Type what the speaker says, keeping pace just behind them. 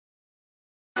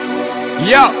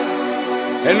Yo,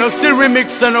 eno si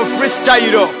remix eno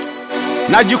freestyle.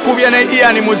 Najikubye ne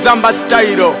iya ni muzamba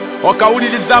style.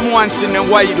 Wakawulirizamu wansi ne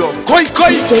wairo. Koi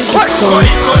koi koi koi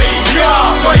ya,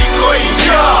 koi koi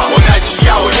ya.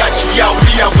 Onachia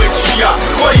ulia wechia.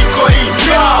 Koi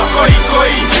koi ya, koi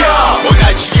koi ya.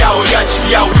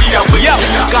 Onachia ulia wechia.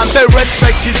 Kampe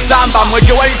respect zamba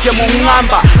mweke waliche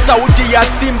mungamba. Sauti ya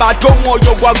simba tomo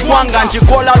yogwa gwanga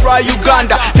njikola ra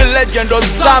Uganda. The legend of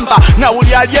Zamba. Na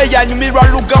ulialie ya nyumirwa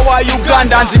luga wa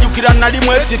Uganda. Nzijukira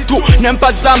nalimwe situ.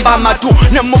 Nempa zamba matu.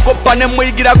 Nemukopa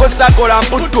nemwigira gosakola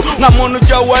mputu. Nga munu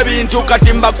jawa bintu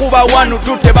katimba kuba wanu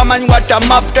tute bamanywa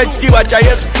tamafuta chiwa cha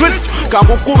Yesu Kristu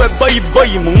kangukube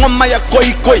boy mungoma ya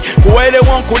koi kuwele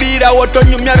wonkulira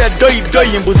wotonyumya bya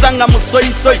doi mbuzanga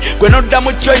musoyi kwenoda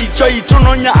mu choi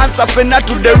tunonya answer fena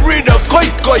to the reader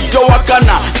koi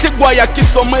towakana sigwa ya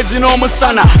kisomwezi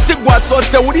n'omusana sigwa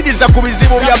sose uliriza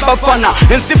kubizibu bya bafana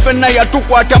ensifena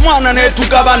yatukwata mwana ne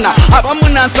tugabana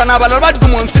abamunansana abalabaddu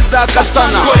mu nsi za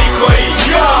kasana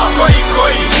koi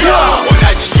ya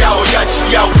onachia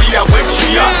ulia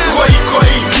wechia koi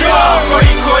ya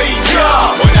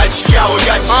onachia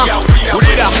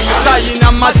ulia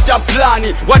sayina master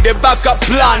plan wade backup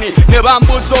plan ne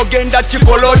bambuzo ogenda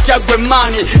chikolo kya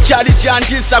gwemani kyali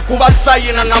kyantisa kuba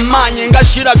sayina na manyi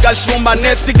ngashira gashumba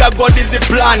nesiga godizi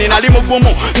plan nali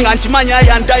mugumu nga nkimanya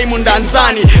yandai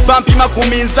mundanzani bampima ku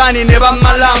minzani ne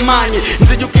bamala amanyi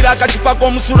nzijukira akacupa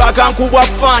k'omusulu akankubwa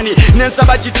fani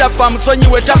nensaba kitafa musonyi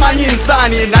we tamanyi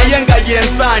nsani naye nga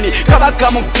yensani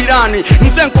kabaka mukirani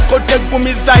nze nkukote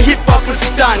gumiza hip hop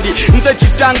standi nze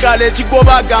kitangale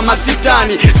ekigobaga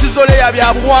amasitani sizole ya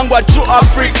bya buwangwa true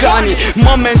african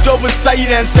moment of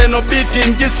silence eno beat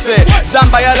njise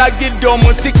zamba yalagidde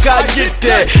omusika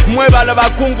gite mwebala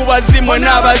bakungu bazimwe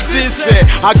n'abazise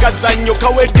akazannyo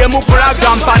kawedde mu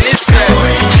program panise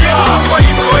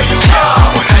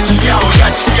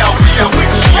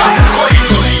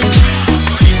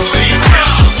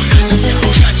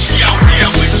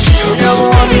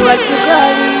Mwami wa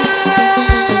sukari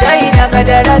Zaina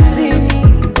kadarasini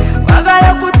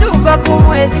Wagala kutuka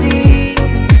kumwezi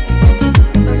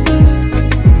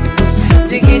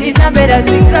Zikiriza mbeda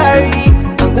zikari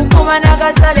Angukuma na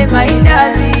kasale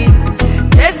maindali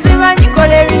Tesima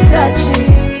nikole researchi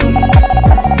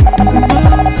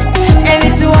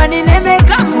Emisuwani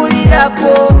nemeka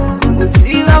mulirako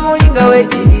Kusiba mulinga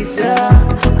wejirisa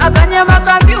Akanyama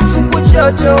kambyufu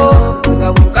kuchoto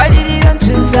Nga mukalirira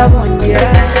nchusa bonja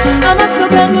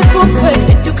Amasoga nikukwe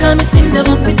tukamisinda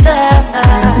mpita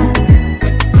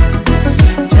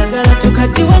Jagala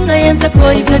tukatiwa nga yenza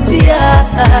koitatia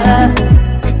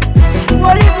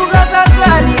Walivuga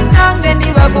kakali nange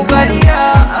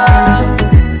nibakugalia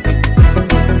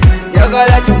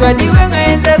Jagala tukatiwa nga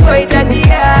yenza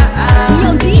koitatia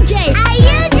Yo DJ, are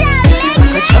you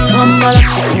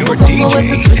Your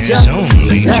DJ has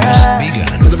only just begun.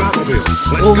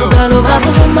 Obugalo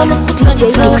babumba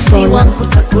mukusanyusa wasiwa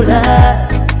nkutakula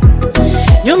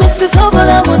Yumisiza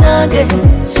obulamu nange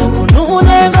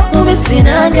Kunuunenga mubisi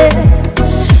nange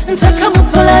Ntaka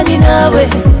mupulani nawe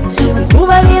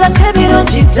Nkubalirako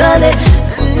ebirungi ddale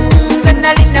Nze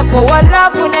nalinako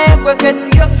walafu naye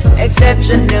kwekesiyo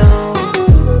exceptional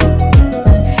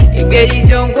Ingeri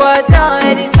gyonkwata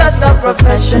eri sasa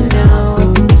professional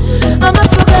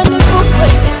Amasoga nikukwe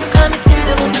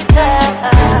tukamisinde mpita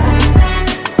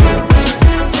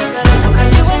Jagala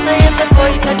tukatiwe nga yenza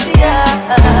koitatia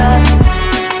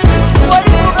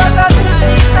Walivuga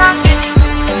kakali nange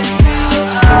nibakugalia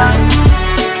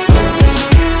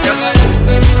Jagala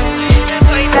tukatiwe nga yenza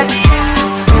koitatia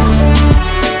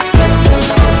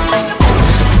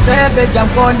Bebe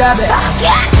jangonda be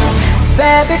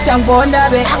Baby jangonda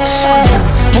be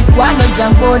Mukwano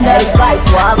jangonda be Spice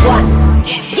wagwan?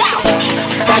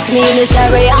 Catch me in this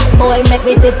area, boy, make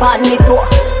me dip on me toe.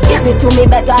 Give it to me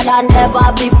better than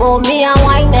ever before. Me and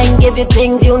wine and give you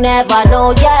things you never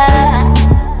know, yeah.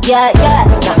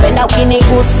 Napenda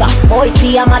ukinigusa, boy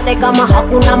tia mate kama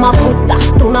hakuna mafuta.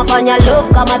 Tunafanya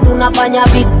love kama tunafanya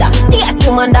vita. Tia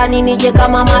chuma ndani nije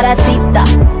kama mara sita.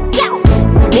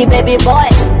 Me baby boy,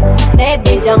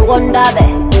 baby jangonda be.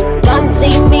 Come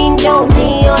see me njo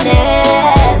nione.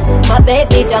 My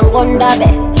baby jangonda be.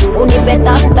 Unipe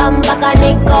tam tam baka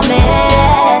nikome.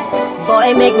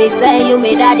 Boy make me say you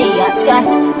me daddy, yeah.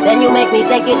 Then you make me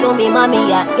take it to me mommy,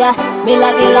 yeah. Me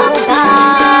love you long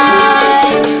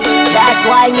time. That's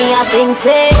why me a sing.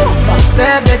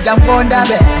 Baby jangonda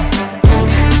be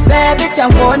Baby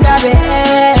jangonda be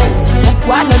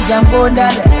Mukwano jangonda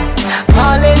be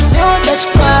All it's you that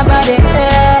shkwaba de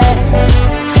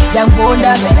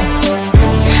Jangonda be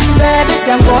Baby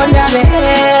jangonda be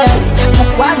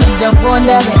Mukwano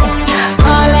jangonda be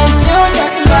All let you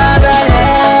touch my body.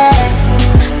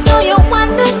 Do you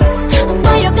want this?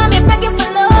 No, you got me begging for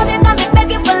love. You got me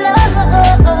begging for love.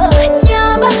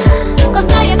 Yeah, cause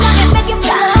now you got me begging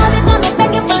for love. You got me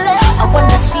begging for love. I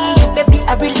wanna see you, baby,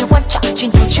 I really want ya.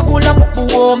 Chintu chibula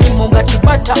mubuo mimunga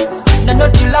tibata. Na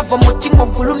noti lava mutima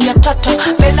gulumya tata.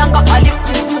 Belanga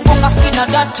alikukubo nga sina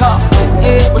data.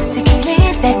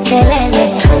 Usikilize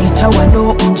kelele,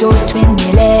 Itawano mjo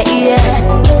twendele,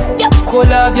 yeah.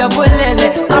 Kola bya bolele.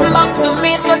 Come back to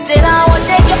me, so then I will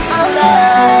take you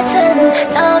flirting,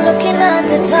 now looking at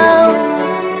the door.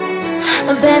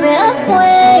 Baby, I'm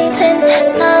waiting,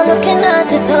 now looking at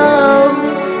the door.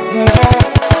 Yeah.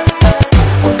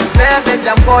 Baby,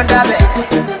 jump on that bed.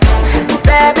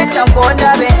 Baby, jump on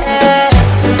that bed.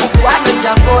 Why you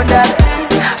jump on that bed?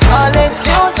 I'll let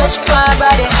you touch my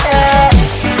body.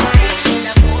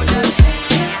 Jump on that bed.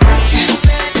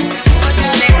 Baby, jump on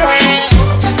that bed.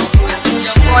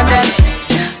 Jump on that bed.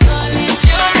 I'll let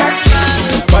you touch my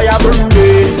body. Fire burn me,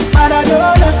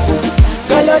 Maradona.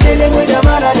 Girl, you're dealing with a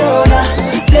Maradona.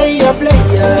 Player,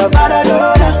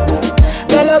 Maradona.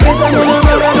 Girl, you're missing with a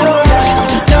Maradona.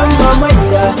 Number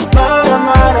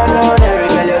Maradona.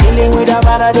 Girl, you're dealing with a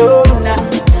Maradona.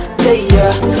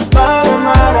 Player,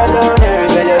 Maradona.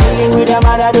 Girl, you're dealing with a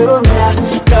Maradona.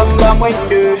 Number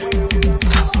Maradona.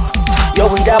 You're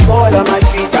with a ball on my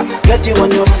feet, get you on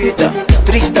your feet.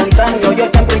 Tristan Tango, your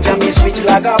temperature me switch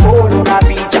like a ball on a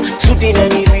beach. Shooting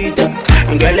any beat.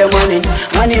 Girl, you're money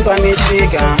by me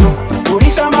speak.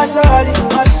 Urisa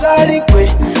masali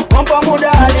kwe. Wampa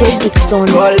mudali. Dixon.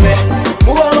 Call me,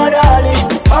 Muga madali.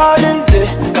 All is it,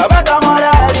 Kabaka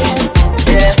madali.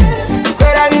 Yeah.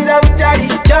 Kwera visa uchali,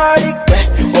 chali kwe.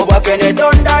 Obakene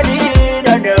don daddy,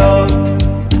 dado.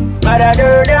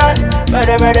 Maradona,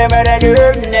 Maradona,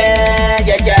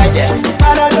 yeah.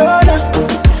 Maradona,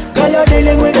 girl, you're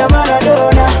dealing with a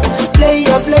Maradona.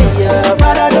 Player,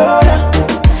 Maradona.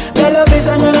 Girl, you're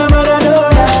missing a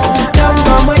Maradona.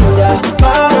 Number winner,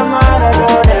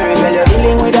 Maradona. Girl, you're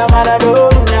dealing with a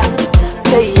Maradona.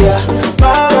 Player,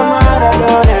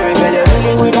 Maradona. Girl, you're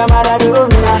dealing with a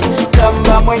Maradona.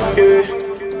 Number winner.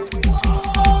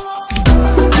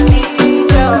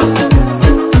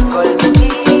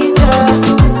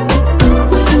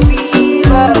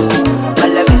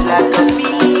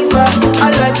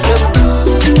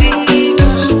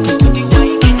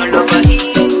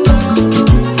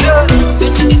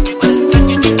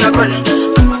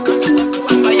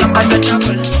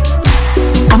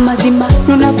 Amazima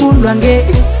nuna kulwange.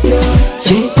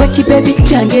 Kwachi baby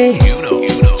change.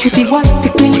 Chuti wafi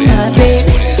clean my bed.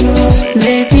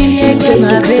 Lazy next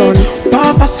my bed.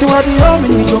 Papa see what you owe me,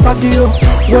 you got you.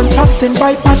 One passing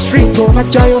by past street, go na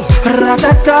jayo.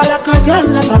 Ratata la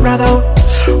kagana, my brother.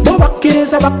 Boba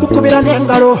kireza bakukubira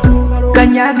nengaro.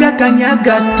 Kanyaga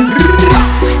tu.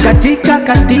 Katika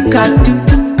tu.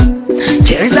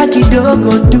 Cheza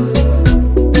kidogo tu.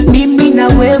 Mimi na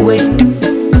wewe tu.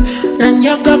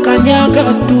 Kanyaga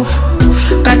tu.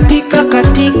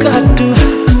 Katika tu.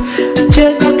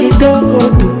 Cheza kidogo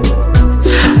tu.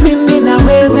 Mimi na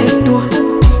wewe tu.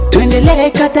 Tuendelee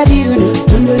kata viuno.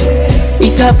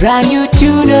 It's a brand new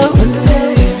tune.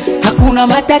 Hakuna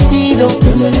matatizo.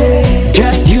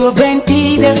 Drop your brain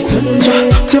teaser.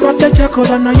 Chibata chako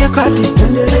na yakati.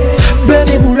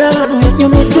 Baby mulano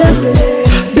yenyumite.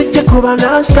 Dije kuba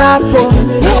na stop.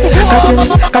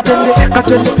 Katende.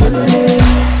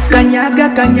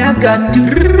 Kanyaga tu.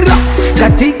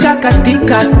 Katika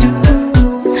tu.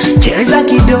 Cheza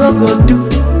kidogo tu.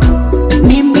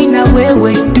 Mimi na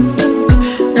wewe tu.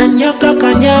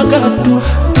 Kanyaga tu.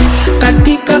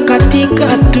 Katika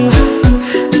tu.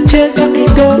 Cheza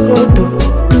kidogo tu.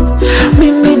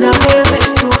 Mimi na wewe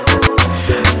tu.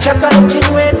 Chaka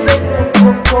chinweze.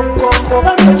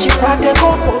 Bano chipate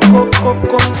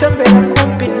koko. Sembe na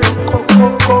kumpi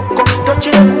koko.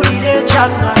 Toche kulile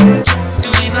chana. Do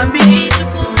you want me to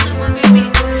go to my baby?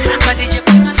 But did you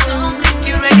play my song if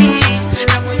you're ready?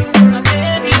 Now when you want my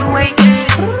baby waiting.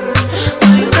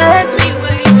 Will you make me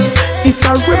waiting? It's a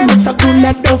remix, a good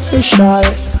like official.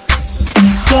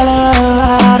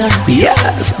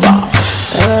 Yes,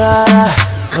 boss.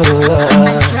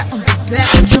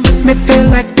 You make me feel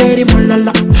like Daddy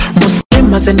Mulala.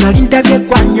 Muslim as an interview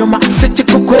kwa nyuma.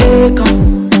 Sichikukweka.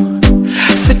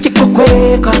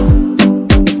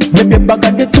 Maybe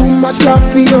bagade too much love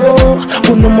for you.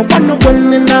 Unomo pano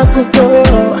kwenye na kuko.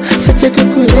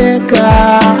 Sichikukweka.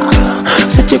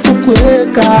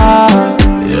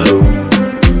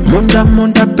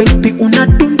 Munda baby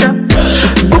unadunda.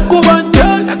 Kuku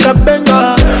banyola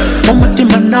kabenga.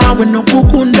 Omutima nawe no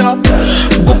kukunda.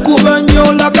 Kuku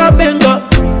banyola kabenga.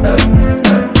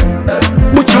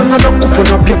 Muchanga no kufu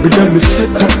kufuna baby let me set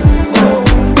up.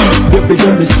 Baby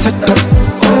let me set up.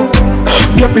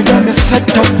 Baby let me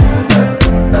set up.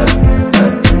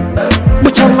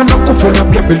 Muchanga na kufuna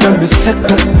baby let me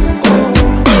set up.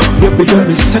 Baby let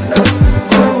me set up.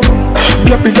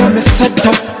 Baby let me set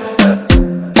up.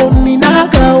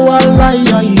 Ominaga walai,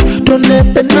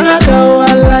 tonepe naga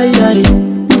walai,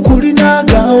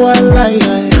 mkulinaga walai,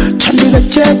 chamila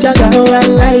chejaga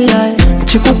walai,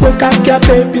 chikukweka kya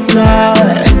baby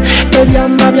nawe,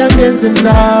 ebyama byangenze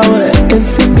nawe,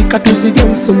 ensimbi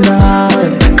katuzigenso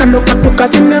nawe, kano katuka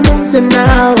zinemuze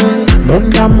nawe,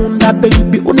 munda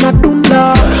baby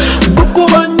unadunda,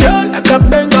 gukubanyola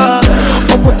kabenga,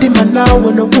 omutima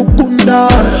nawe no gukunda,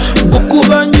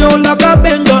 gukubanyola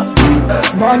kabenga.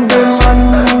 Mande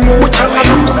manule, muchanga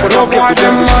nakufuna baby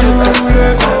let me set up.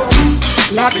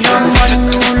 Latina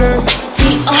manule,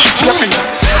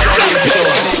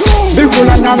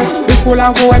 Bikula name,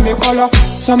 bikula go and color.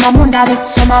 Some mundare,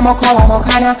 some mokawa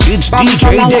mokana. It's DJ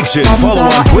Dixon. Follow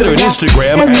on Twitter and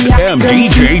Instagram at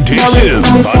MDJ Dixon.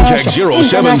 Contact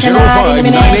 0705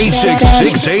 986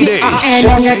 688.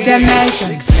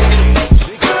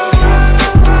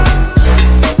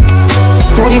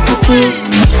 Tori kuti,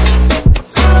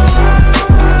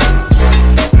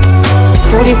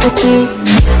 tori kuti,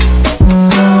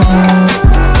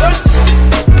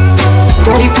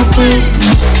 tori kuti,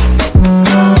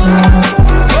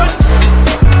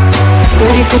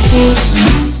 tori kuti.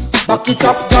 Back it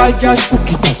up, girl, just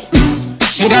cook it up.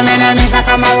 See the men and is a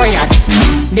come away at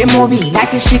the movie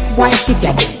like a sick boy sit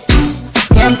at it.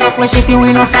 Them talk we city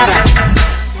we no fara.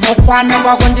 Mokwa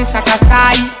never gon di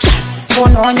sakasai.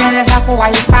 Kono nyeleza ku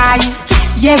wifi.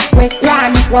 Yekwe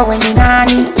kwani wewe ni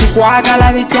nani?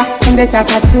 Kukwagala bitya ndeta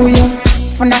katuyo.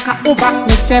 Funaka uba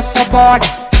ni safe for border.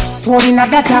 Tori na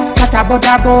data kata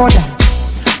boda boda.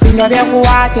 Bino bya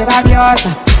kuwate babyoza.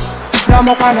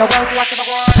 Nomo kwano wewe kuwate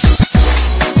babyoza.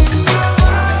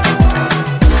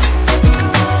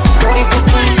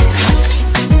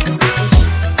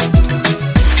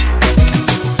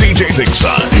 DJ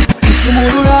Dixon.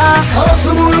 Sumurula,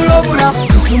 sumurula bula,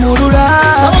 sumurula,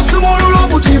 sumurula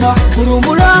mutima,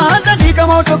 kurumula, tandika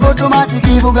moto koto mati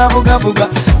kibuga buga buga,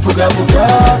 buga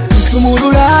buga.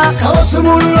 Sumurula,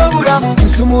 sumurula bula,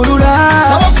 sumurula,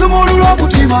 sumurula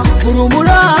mutima,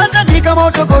 kurumula, tandika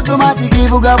moto koto mati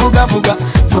kibuga buga buga,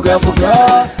 buga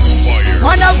buga.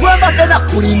 Mwana gwamba tena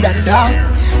kulinda da.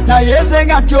 Na yeze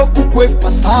ngatyo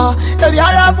kukwefasa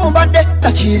ebyala vumbadde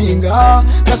takiringa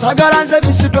nasagalanze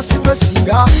bisito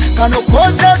sipesinga kano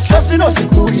koze stress no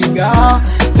sikulinga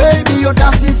baby yo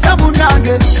dansisa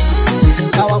munange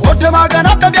kawa wote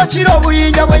magana kabya kiro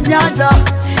buyinja bwenyanja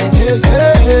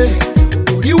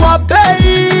uli wa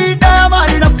bei na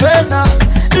mali na pesa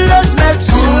let's make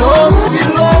some love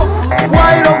feel love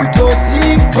why don't we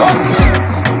tossing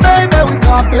baby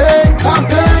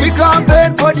we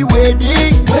campaign for the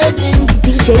wedding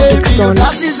DJ Dixon.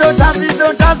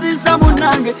 Tasizo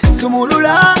munange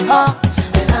sumulula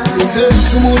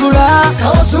sumulula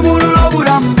sumulula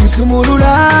bulam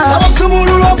sumulula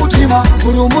sumulula mutima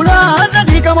kurumula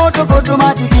tandika moto koto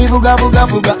mati kibuga buga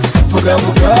buga buga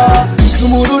buga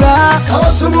sumulula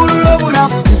sumulula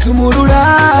bulam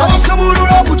sumulula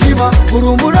sumulula mutima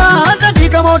kurumula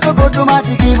tandika moto koto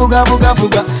mati kibuga buga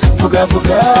buga buga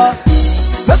buga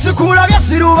basikula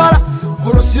byasirubala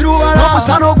olosirubala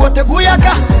omusano gwote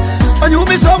guyaka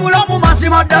onyumisa omulamu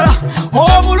mazima ddala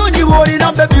obulungi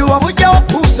bwolina bebi wabujja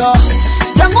wakuusa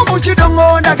jangu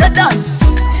mukidongo ndage dansi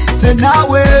ze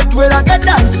naawe twerage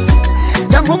dansi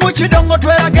jangu mukidongo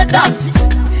twerage dansi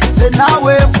ze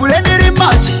naawe fulendiri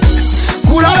maki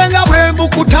kulabe nga bwe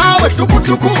mbukutaawe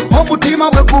tukutuku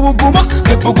omutima bwe gubuguma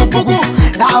ebugubugu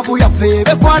naabu yaffe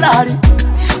bekwalaali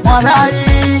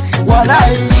mwalaali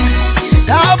walaali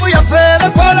naabu yaffe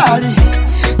bekwalaali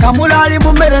kamulali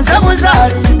mumerenze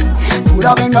buzali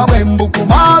kulabe nga bwe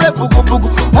mbukuma bebugubugu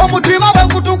omutima bwe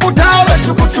kutukutawe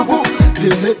tukutuku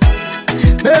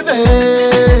bebe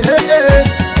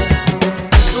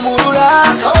sumulula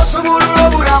sumulula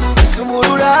bulamu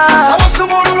sumulula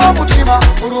sumulula omutima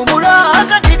kurumula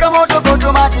tandika moto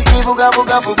koto mati kibuga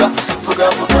buga buga buga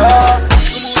buga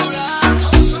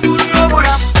sumulula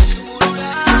bulamu sumulula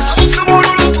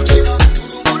sumulula omutima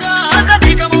kurumula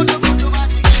tandika moto koto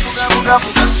mati kibuga buga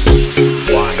buga.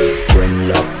 When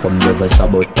love from never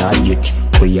sabotage it,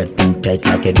 we are too tight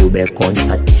like a Dubai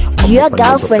concert. Your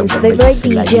girlfriend's favorite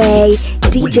DJ,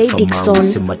 DJ Dixon.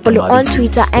 Follow on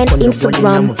Twitter and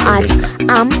Instagram at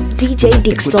DJ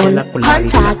Dixon.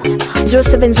 Contact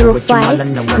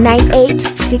 0705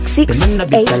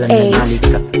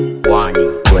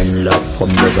 986688. When When love from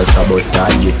never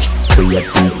sabotage it. We are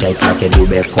too tight like a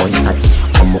dube concert.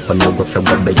 I'm up on a go from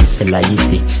a baby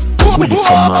Selaisi. Willy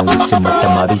from my wits in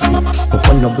Matamabisi.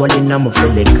 Upon a one in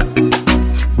Amofeleka.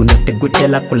 Gunate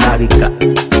Gutella Kularika.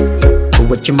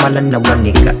 Kuwachimala na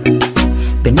Wanika.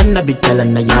 Benana Bitala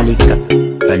na Yalika.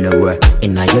 Anywhere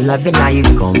in a your love and I you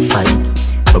can find.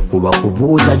 Bakuba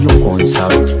Kubuza you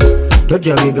consult.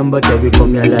 Toja Wigan but I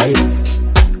become your life.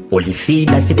 Only feed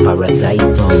as a parasite.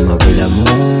 Mama Bella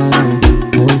Moon.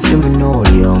 Moon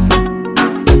Seminorium.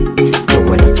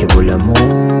 Chibula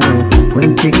Moon.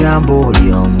 When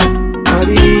Chigamborium.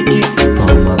 Abiti.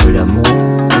 Mama Bella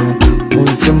Moon. Moon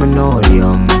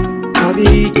Seminorium.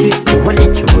 Abiti.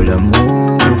 Chibula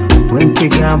Moon. When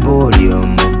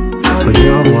Chigamborium.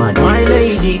 My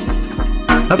lady,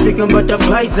 African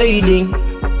butterfly sailing.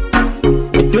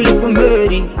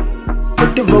 Etulikumberi,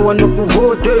 Etuva no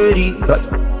dirty.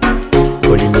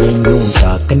 Calling me,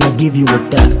 can I give you a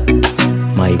tap?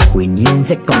 My queen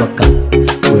yenze kabaka.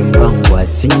 Wembangwa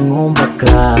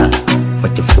singombaka.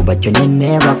 Machufuba chone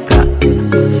nevaka.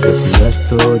 Love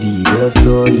story.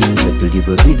 To live a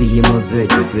video in my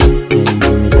bed.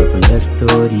 Love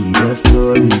story.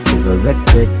 Favorite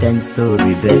bedtime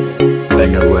story bed.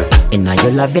 Whenever in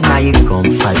your love and I you can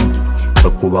find.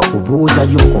 Bakuba kubuza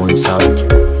you consult.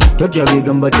 Toja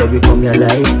Wigan but I become your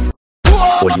life.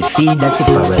 Only feed as a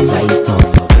parasite.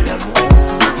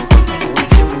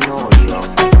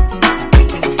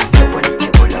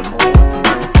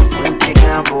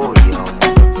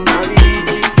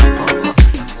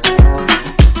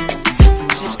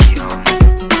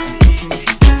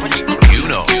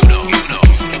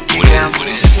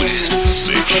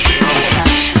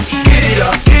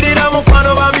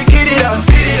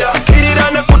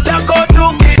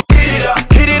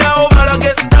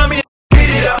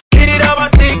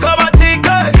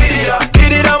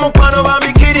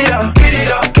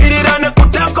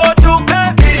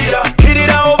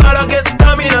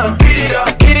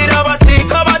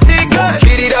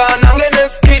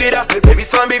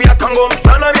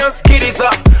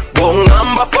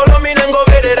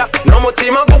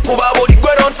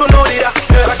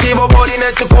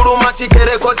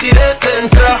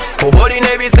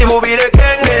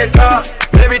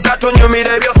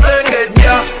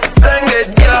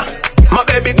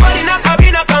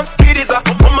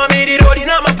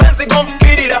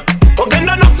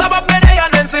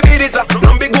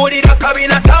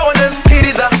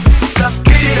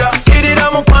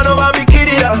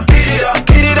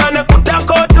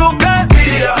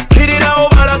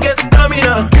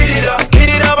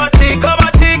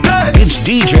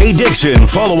 DJ Dixon.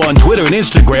 Follow on Twitter and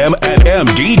Instagram at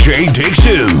MDJ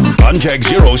Dixon. Contact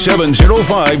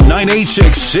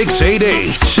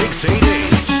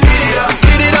 0705-986-688.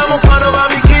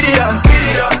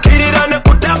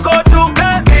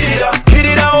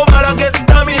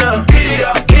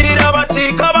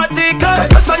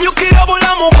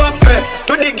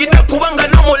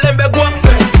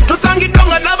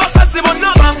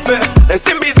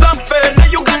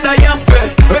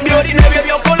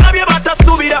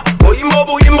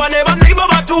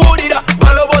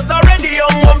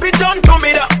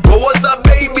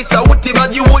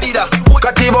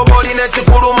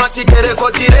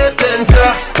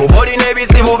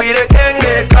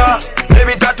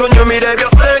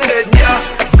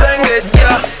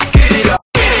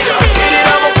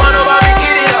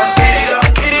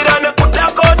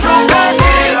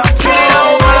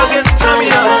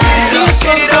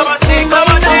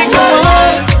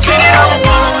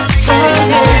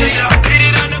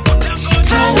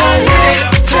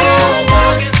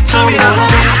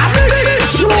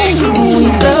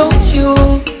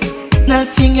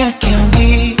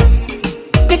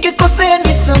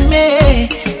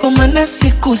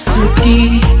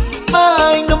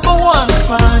 My number one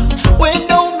fan. When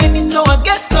no minute to a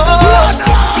ghetto.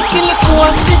 Kilikuwa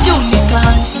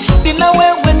sijulikani. Bila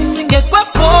wewe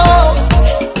nisingekuwepo.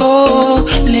 Oh,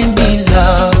 let me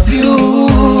love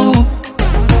you.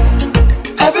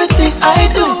 Everything I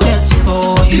do is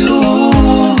for you.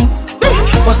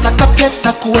 Wasaka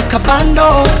pesa kuweka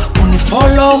bando.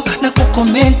 Unifollow na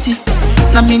kukomenti.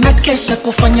 Na mina kesha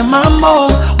kufanya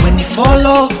mambo. When you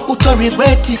follow,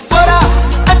 uto-regret it. But I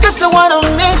guess I wanna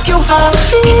make you happy.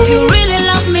 If you really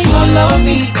love me, follow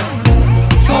me.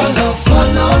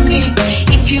 Follow me.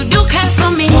 If you do care for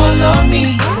me, follow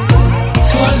me.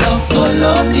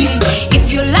 Follow me.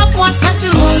 If you love what I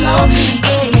do, follow me.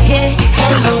 Hey,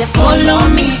 follow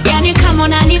me. Yani kama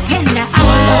unanipenda,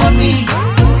 follow me.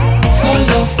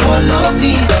 Follow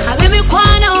me. Habibi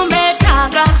kwana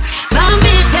umbetaga, bambi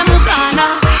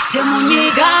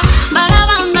temunyiga,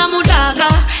 balabanga mudaga,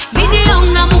 video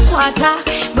nga mukwata.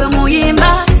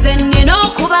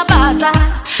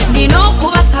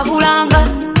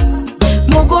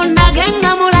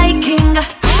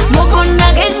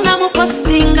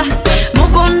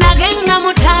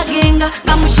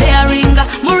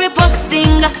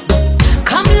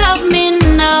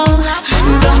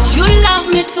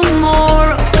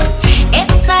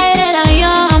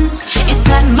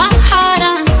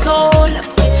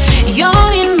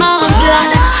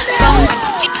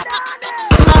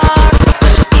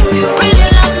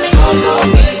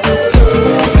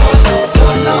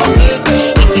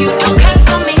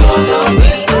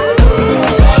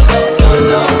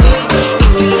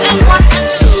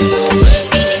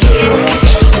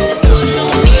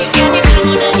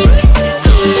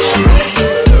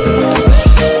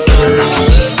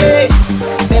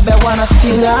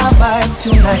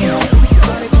 tonight.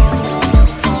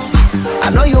 I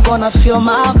know you gonna feel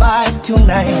my vibe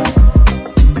tonight.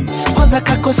 Kwanza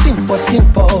kako simple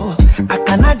simple,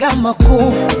 akanaga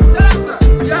makuu,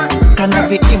 kana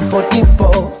vidimpo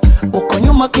dimpo, uko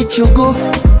nyuma kichugu.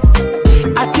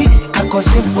 Ati kako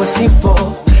simple simple,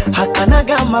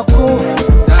 hakanaga makuu,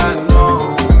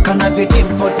 kana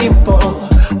vidimpo dimpo,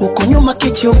 uko nyuma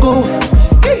kichugu.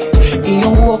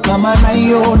 Iyo nguo kama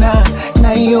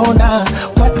naiona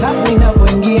kwa tabu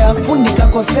inavyoingia, fundi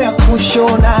kakosea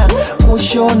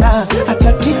kushona,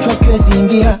 hata kichwa kiwezi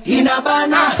ingia.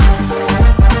 Inabana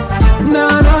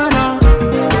na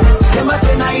sema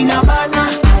tena inabana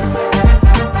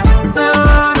na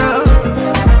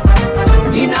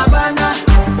inabana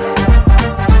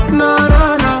na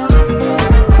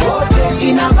wote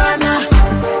inabana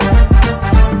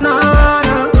na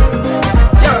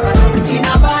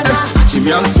inabana.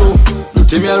 Chimyanso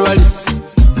lutemya lwalis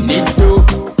niddo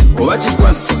oba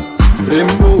kikwansi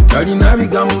rembo talina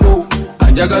bigambo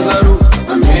anjagazalo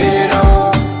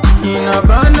amererawo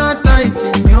inabana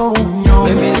taiti nyo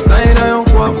baby style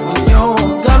yonkwafu nyo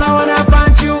gonna wanna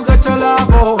punch you got your love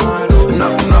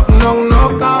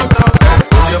knock out.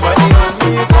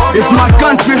 If my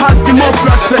country has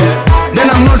democracy, then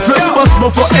I'm not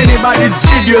responsible for anybody's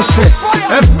idiocy.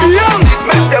 FBM,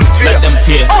 let them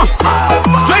fear.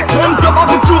 Straight from top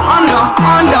of it to under.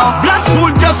 Blast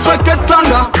food just like a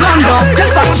thunder.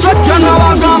 Yes, I shut you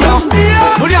now, Uganda.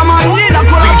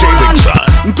 DJ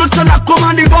Dixon. Mtusa na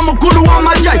komandi kwa mkulu wa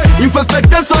majai.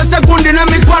 Infefeteso sekundi na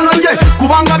mikwano nje.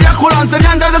 Kubanga vya kulanze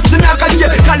vyandaze simiaka nje.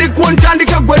 Kalikuwa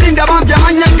ntandika gwelinda mambya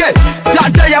manyenge.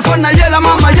 Tata yafana yela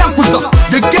mama yankuza.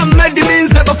 The game made me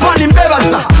inze bafani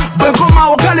mbebaza. Bengoma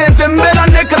wakalenze mbela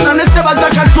nekaza nesebaza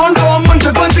katondo wa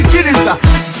mwenje kwanzi kiriza.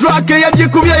 Drake ya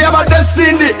jikubya ya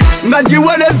badesindi.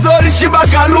 Ngajiwelezo lishiba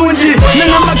kalungi.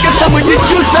 Nena makesa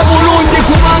mwijichuse bulungi.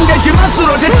 Kubange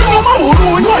jimasuro techinyuma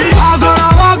bulungi.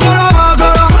 Agara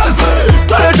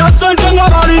Toleta sente nga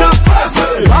balina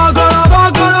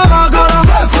Bagala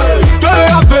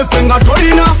Toya fefe nga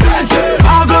tolina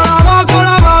Bagala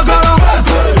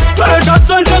Toleta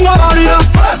sente nga balina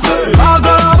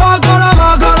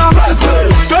Bagala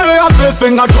Toya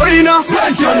fefe nga tolina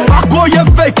Bakoye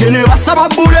feke ne basaba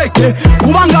buleke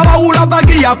Kubanga bawula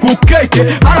bagi ya kukeke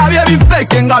Balabye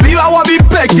bifeke nga bibawa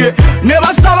bipeke Ne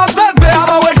basaba fefe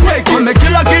abaweteke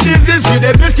Mekila kidizizi with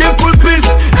a beautiful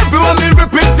piece Everyone me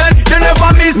represent, they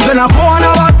never miss. When I go on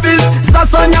our feast,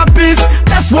 that's on your piece.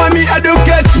 That's why me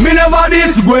educate, me never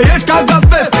this. Gwe yetaga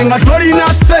fefe, nga tolina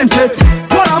sente.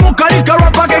 Kora mukalika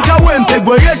rapa keka wente.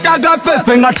 Gwe yetaga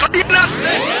fefe, nga tolina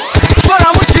sente. Kora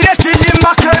muchireti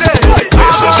nyimba kere.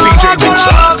 This is DJ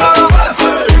Dixon.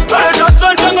 Toleta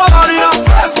sente nga balina.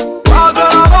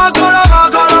 Bagala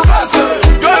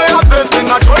Gwe ya fefe,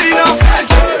 nga tolina sente.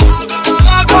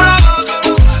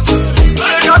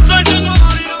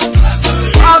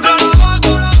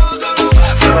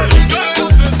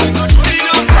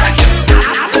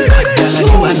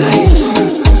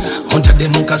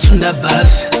 Kasunda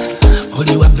basi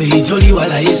oli wa beiji oli wa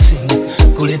laisi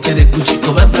kuletere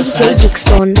kuchiko DJ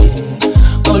Dixon.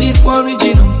 oli kwa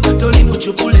original toli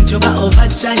muchukule njoba over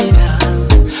China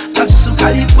kasusu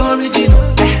kali kwa original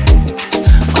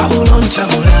wabuloncha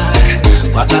mula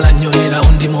wakala nyohera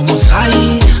undi mu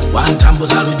musayi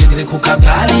wantambuza lujegere ku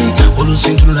kagali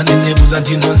olusintulula nenebuza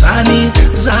ntino zani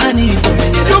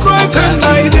kumenyere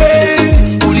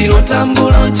ku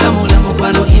ulirotambula nchamula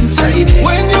mukwano inside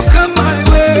when you come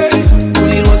my way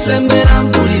ulirosembera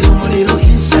muliro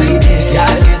inside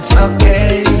yeah it's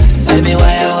okay baby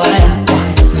waya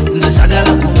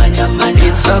nzisagala kumanya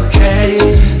it's okay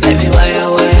baby waya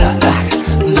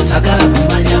nzisagala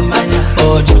kumanya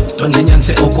ojo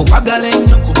tonenyanze okukwagala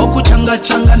ennyo kuba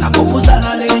okuchanga nako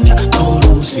kuzala lenya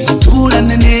n'oluusi ntula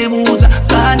nenebuuza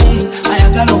zani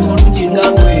ayagala omulungi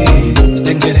nga gwe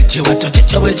lengere kiwato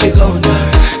kikyo bwe kigonda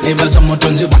nebaza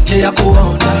omutonzi bwate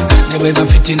yakuwona ne bweba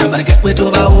fitina baleke bwe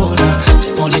tobawona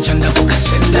kimuli kyandako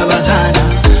kasenda bazaana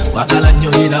wagala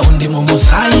nnyo era undi mu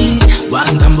musayi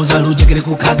wantambuza lujegere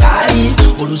ku kagali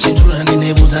oluusi ntula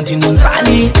nenebuuza nti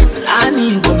nonzani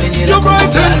ngomenyera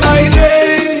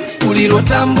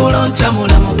ulirotambula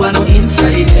nchamula mukwano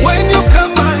inside when you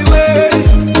come my way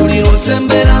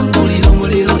ulirosembera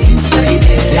muliro inside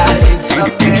yeah it's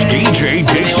okay It's DJ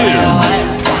Dixon.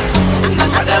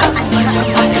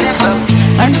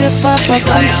 And the papa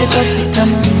comes to sit on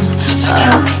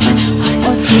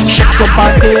Shake your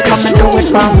body, come and do it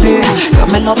for me.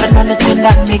 Come and open anything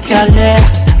that make you live.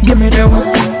 Give me the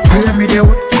work, let me do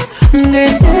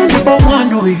it. number one,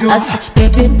 oh yo. I say,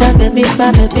 baby ba, baby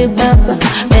ba, baby ba,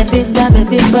 baby ba,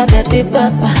 baby ba, baby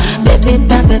ba, baby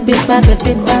ba, baby ba,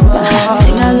 baby ba.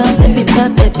 Sing along, baby ba,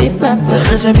 baby ba. I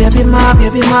say, baby ma,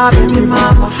 baby ma, baby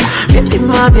mama, baby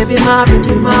ma, baby ma,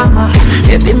 baby mama,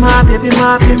 baby ma, baby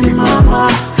ma, baby mama.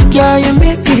 Girl, you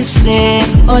make me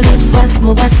sing. All it fast,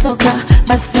 move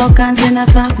basoka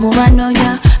nzenava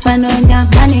mubanonya banonya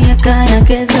baniyekaya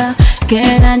keza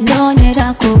kera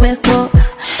ndonyera kuweko.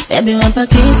 Baby wampa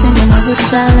kisi ndema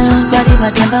kutsala bari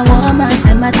batemba woma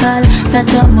sematala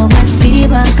satomo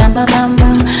wasiba kamba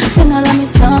bamba sing all of me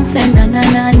songs and na.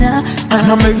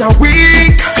 I me a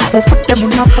weak, oh for them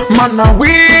man a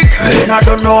weak, and I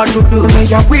don't know what to do.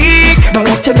 Me a weak, but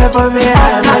let you never be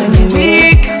I'm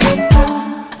weak.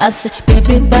 I say,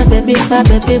 baby ba, baby ba,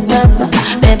 baby ba,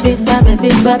 baby ba, baby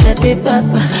ba, baby ba,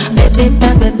 baby ba,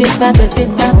 baby ba, baby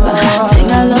ba. Sing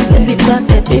along, baby ba,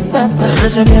 baby ba. I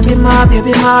say, baby ma,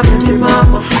 baby ma, baby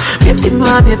mama, baby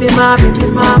ma, baby ma, baby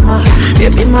mama,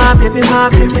 baby ma, baby ma,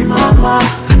 baby mama.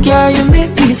 Girl, you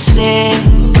make me sing.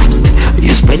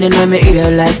 You spinning on my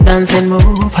ear like dancing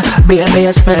move. Baby,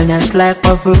 you smell nice like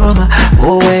perfume.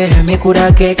 Oh, where me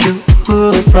coulda get you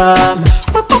from?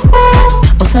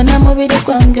 Osana mubiri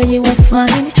kwange you were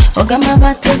fine. Ogama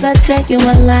bateza take you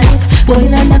alive.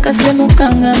 Boila nakasemu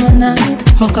kanga night.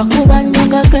 Okakuba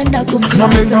nyunga kenda kufly. Now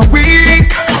me a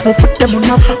weak, oh for them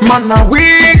man a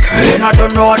weak, and I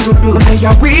don't know what to do. Me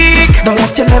a weak, don't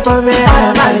let you never be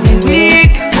I'm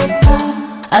weak.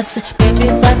 I say, baby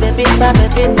ba, baby ba,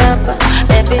 baby ba,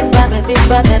 baby ba, baby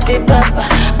ba, baby ba,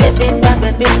 baby ba,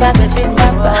 baby ba, baby ba.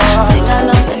 Sing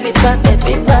along, baby ba,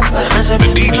 baby ba. The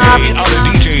DJ other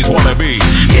DJs wanna be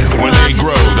when they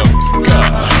grow the f*** up.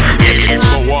 It's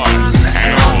the one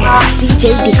and only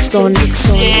DJ Dixon.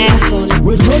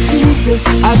 We just you say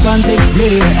I can't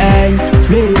explain,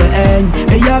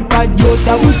 Hey, ya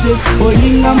kajota use,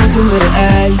 olinga mutume,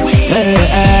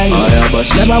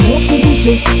 Never walk to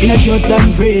say in a short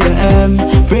time frame.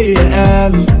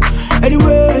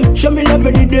 Anyway, show me love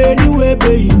any day anyway,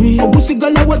 baby. Pussy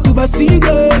girl, I want to be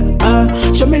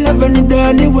show me love any day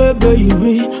anyway,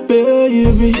 baby.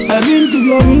 I've been to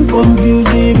your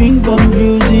confusing.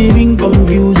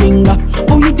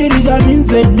 Oh, you tell us I've been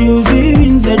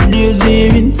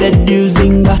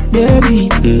seducing, baby.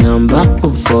 Namba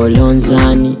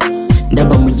kufolonzani,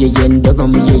 ndaba muyeye,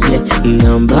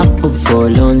 namba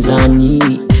kufolonzani.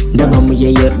 DJ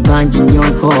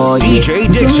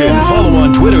Dixon, follow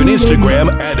on Twitter and Instagram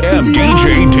at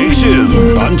MDJ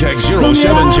Dixon. Contact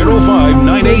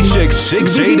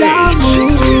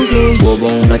 0705-986-688.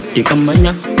 Wobongati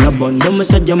kamanya, nabondo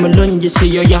masaja melonji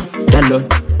siyoya, talon.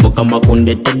 Mukama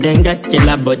kunde tedenga,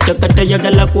 chela bocho kata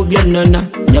yagala kubyanona,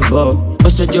 nyabo.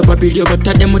 Osajo papilio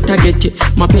batade mutageti,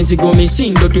 mapenzi gomi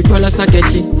sindo tutwala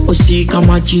saketi. Osi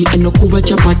kamachi enokuba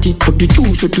chapati,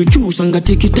 otuchusa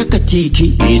ngati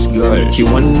kitakatiki. This girl, she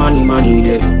want money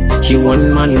day. She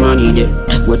want money day.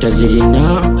 What a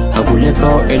zilina, I will let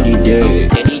her any day.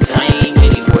 Anytime,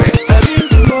 anywhere. I've been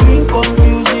to your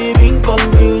confusing.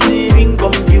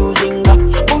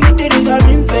 Oh, you tell us I've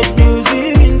been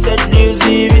seducing,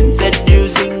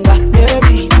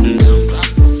 baby.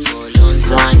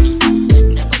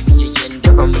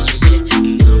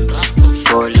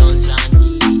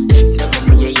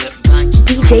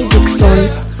 DJ Dixon.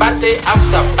 Party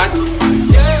after party,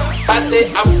 party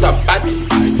after party,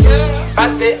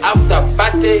 party after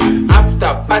party,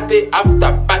 after party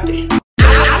after party,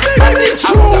 party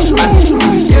after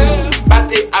party,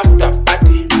 party after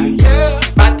party,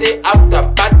 party after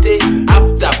party,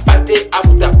 after party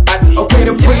after party. Okay,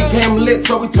 the pre-game lit,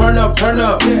 so we turn up.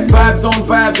 Vibes on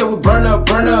vibes, yeah, we burn up.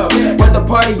 Where the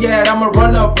party at, I'ma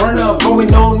run up.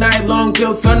 Going all night long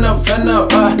till sun up.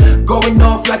 Going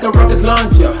off like a rocket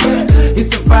launcher. It's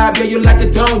the vibe, yeah, you like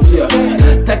it, don't ya?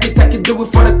 Take it, do it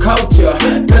for the culture.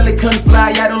 Belly couldn't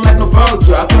fly, I don't like no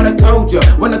vulture. I thought I told ya,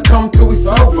 when I come to it's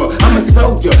over. I'm a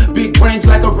soldier, big range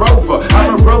like a rover.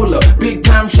 I'm a roller, big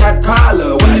time shot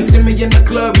caller. When you see me in the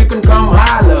club, you can come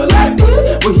holler. Like,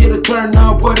 we're here to turn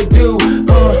up, what to do?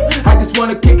 I just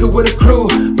wanna kick it with a crew.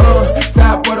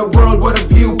 Top of the world, what a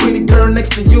view. Pretty girl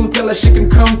next to you, tell her she can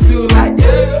come too. Like,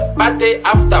 party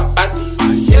after party,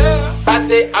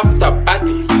 party after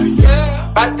party,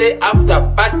 party after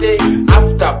party,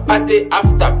 after party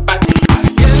after party,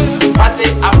 party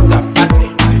after party,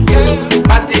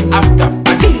 party after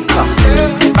party,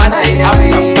 party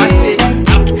after party, after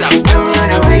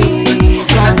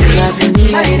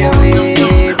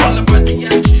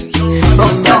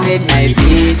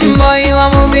Boy, you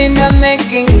are moving the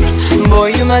making. Boy,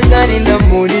 you must stand in the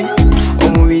mood. Oh,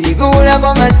 movie, go like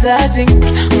a massaging.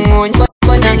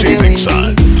 DJ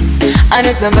Dixon. I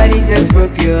know somebody just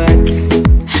broke your heart.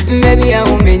 Maybe I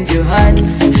will mend your heart.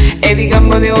 Every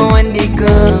gambo me one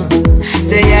dico.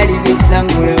 Tayari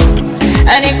bisangulo.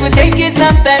 And it could take you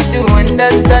some time to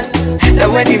understand that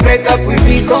when we break up we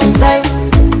become silent.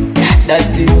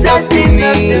 That is love to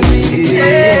me.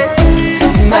 Yeah.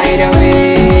 By the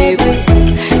way,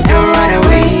 don't run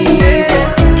away.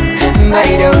 By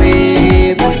the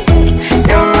way,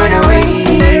 don't run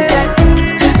away.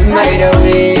 By the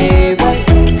way,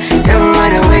 don't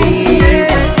run away.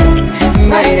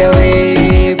 By the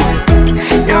way,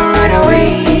 don't run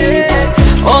away.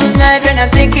 All night when I'm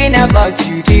thinking about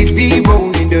you, these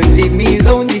people, you don't leave me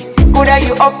lonely. Coulda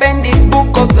you open this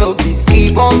book of love, please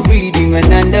keep on reading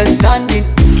and understanding.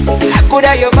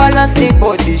 Coulda you balance the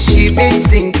body, she be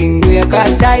sinking, we are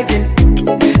capsizing.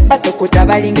 Batokuta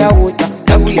balinga water,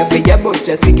 kabu ya feja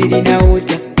bocha sigiri na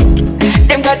water.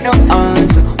 Them got no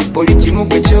answer, polichi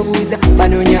mukuchobuza,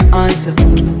 panonya answer.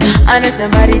 I know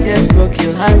somebody just broke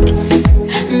your heart.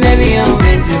 Maybe I'll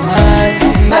mend your heart.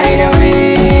 By the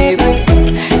way,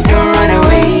 don't run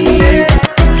away.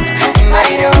 By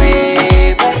the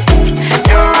way,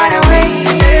 don't run away.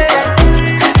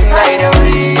 By the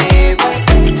way,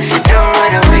 don't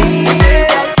run away.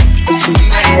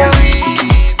 By the way,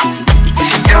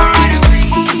 don't run away.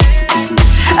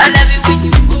 I love it when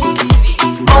you hold me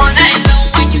all night long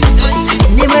when you touch it.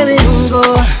 Nimelingo,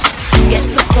 get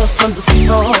the sauce from the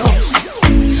sauce.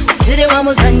 Siri wa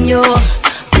muzanyo,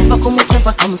 kufa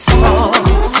kumutepa kama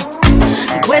sauce.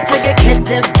 Gwetege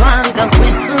kete banga,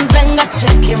 kwisunze nga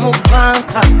cheke mu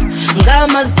banka. Nga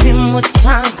mazimu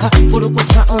tanka,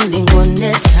 urukuta onlingo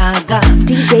netaga.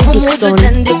 DJ Dixon.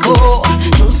 Tendiko,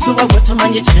 tusuwa weta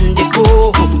manye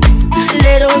tendiko.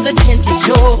 Lero nze chintu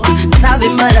cho, sabi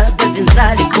mara baby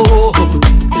nzaliko.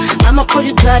 I'ma call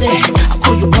you daddy, I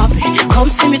call you papi. Come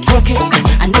see me twerking,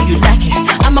 I know you like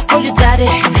it. I'ma call you daddy,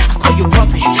 I call you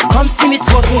papi. Come see me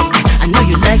twerking, I know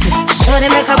you like it. Shorty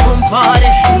make a boom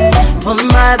party, for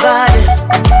my body.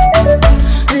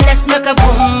 Let's make a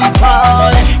boom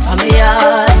party, for me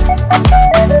yard.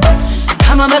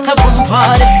 Come on, make a boom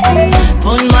party,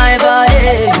 for my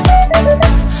body.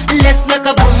 Let's make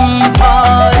a boom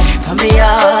party, for me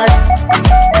yard.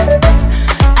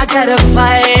 I got a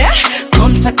fire.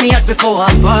 Come suck me out before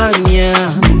I burn ya.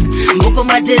 Book on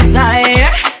my desire.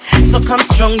 So come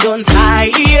strong, don't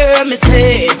tire. Me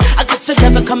say, I got you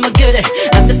never come and get it.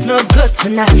 And me smell good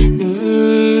tonight.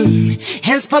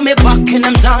 Hands for me back and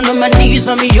I'm down on my knees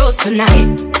on me yours tonight.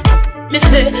 Me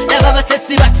say, never but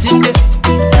see what you do.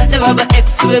 Never but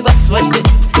X way but sweat it.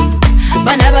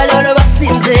 But never lot of us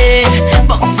in there.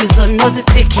 Boxes on nosy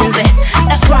taking there.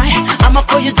 That's why I'ma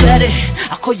call you daddy,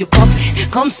 I call you puppy.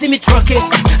 Come see me twerking,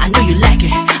 I know you like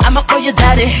it. I'ma call you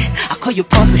daddy, I call you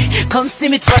puppy. Come see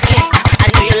me twerking, I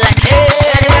know you like it.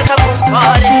 Shawty make a boom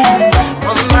party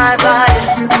on my body.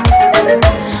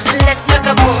 Let's make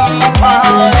a boom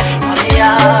party on the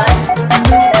yard.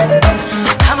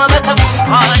 Come on, make a boom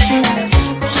party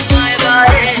on my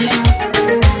body.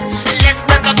 Let's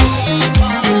make a boom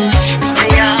party.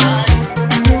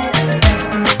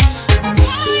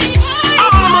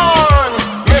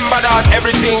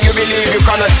 Everything you believe you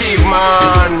can achieve,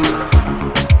 man.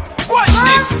 Watch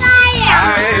this.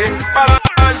 Aye,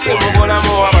 balanti mugona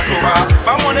mo abatuba.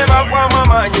 Bamone bagwa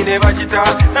mama nyine bachita.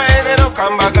 Na enero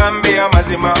kamba gambe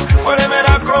amazima.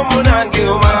 Olemera komunange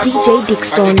umara. DJ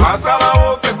Dixon. Asala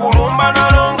ofe kulumba na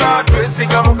longa.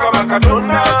 Twesiga mukama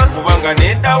katonda. Kubanga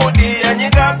ne Daudi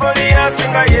yanyiga Goliath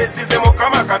singa yesize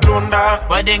mukama katonda.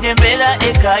 Wadenge mbela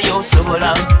eka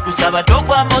yosobola. Kusaba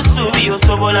tokwa musubi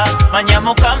yosobola. Manya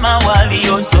mukama wali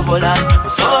yosobola.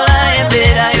 Usobola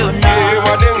embera yonna.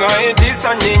 Wadenga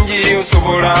entisa nyingi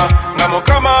yosobola. Na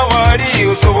mukama wali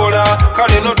yosobola.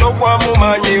 Kale no tokwa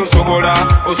mumanyi yosobola.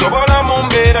 Usobola mu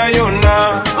mbera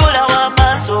yonna. Gula wa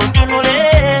maso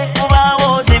tunule.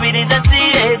 Mubawo zibiriza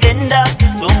ziyegenda.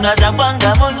 Tungaza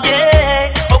kwanga munje.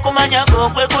 Okumanya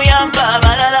kwe kuyamba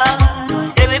abalala.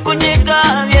 Ebikunyika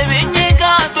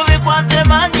byebinyika tubikwanze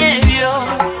manye byo.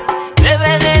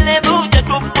 Lebelele buje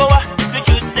tupowa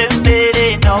tuchuse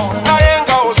mbere no.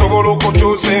 Nayenga osobola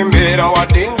okukyusa embeera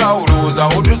wadde nga olowooza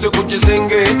otuze ku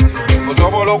kisenge.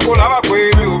 Osobola okulaba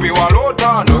kwebyo bye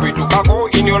waloota n'obitukako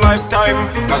in your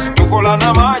lifetime. Kasi tukola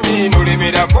n'amaanyi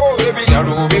n'olemerako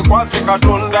ebirala obikwase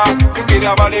Katonda.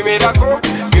 Jukira abalemerako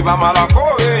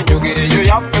bibamalako enjogera eyo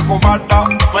yaffe kubadda.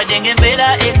 Wadde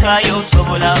ng'embeera ekayo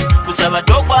osobola. Kusaba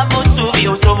tokwa musubi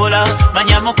osobola.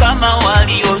 Manya mukama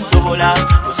wali osobola.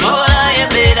 Osobola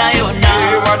embeera yonna.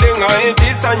 Wadde nga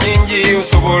entiisa nyingi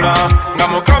osobola. Nga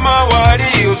mukama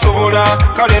wali osobola.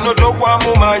 Kale no tokwa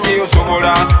mumanyi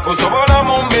osobola. Osobola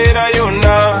mu mbeera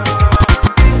yonna.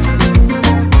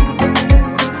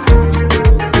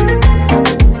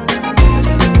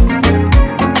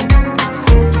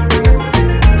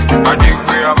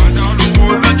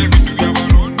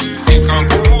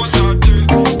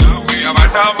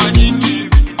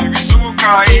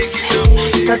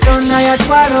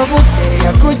 butte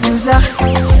yakujuza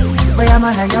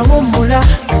Bayamala yawumula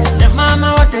Ne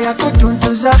mama wate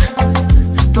yakutuntuza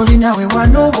Tolinawe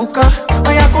wanubuka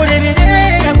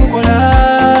Oyakulebire yakukola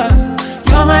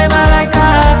You're my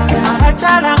malaika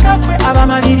Abachala ngakwe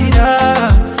abamalirira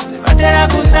Tebatera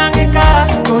kusangika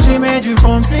Cause he made you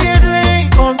completely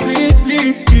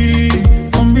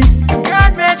for me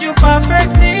God made you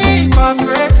perfectly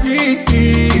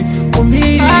for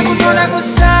me Akutona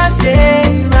kusante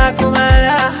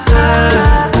makumala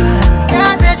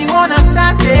God made you on a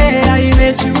Sunday I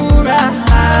made you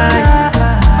right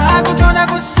Akutona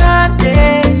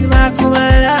kusante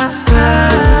makumala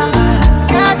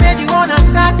God made you on a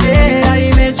Sunday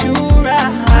I made you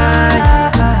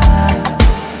right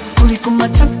Kulikuma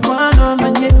chakwano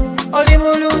manye Oli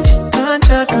mulungi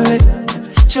kanchakule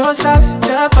Chosa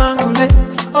chapangule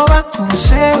Oba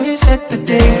kumse we set the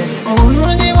day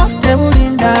Obulungi wa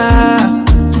tebulinda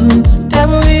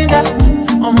Tebulinda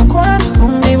Omukwano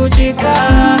kumnibuchika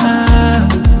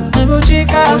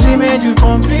Cause he made you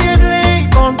completely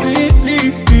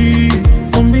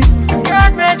for me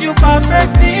God made you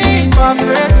perfectly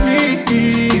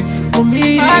for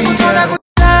me Akutona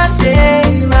kusante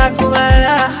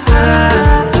makumala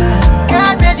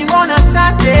God made you on a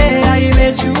Sunday I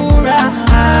made you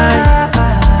right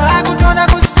Akutona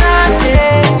kusante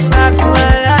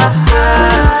makumala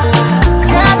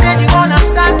God made you on a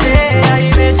Sunday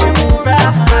I made you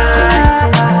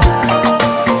right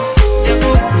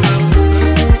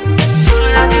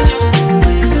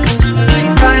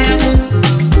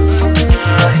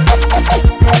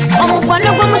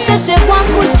Omukwano gw'omusheshe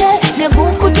gwankute ne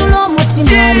gunkutula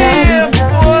omutima nali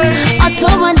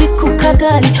atoba ndi ku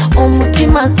kagari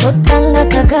omutima sotanga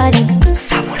kagari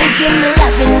Give me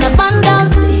love in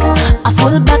abundance a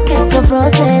full bucket of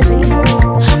roses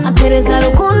Apereza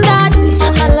lukundati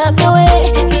I love the way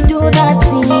he do that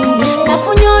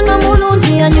Kafunyono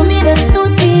mulungi anyumire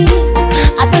suti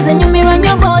Ataze nyumira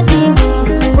nyo body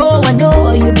Oh I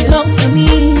know you belong to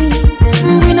me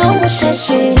Mwino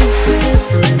musheshe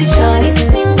Sichari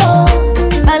single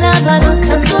Balabalo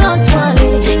sasula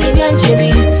ntwale Ibyanje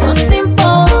biri so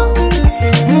simple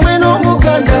Mweno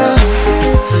muganda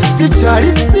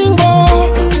Sichari single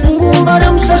Ngumbare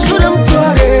mshashure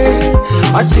mtware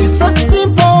Achiri so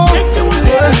simple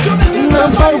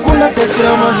Namparu kuna techira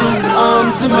maju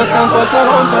Mtima kampata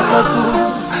honta tatu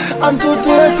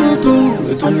Antutire tutu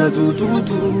Etonya tutu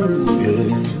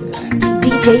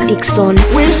DJ Dixon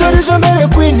Wishorisho mbere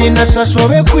kwini na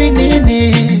shashobe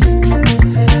kwinini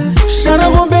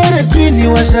Sharamo mbere twini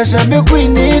wa shashambe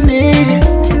kwinini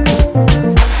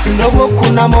Ndogo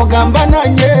kuna mogamba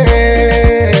nanye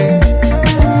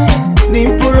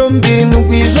Nimpuro mbiri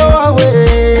nugwijo wawe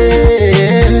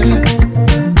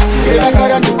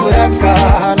Ngerakara ndukuraka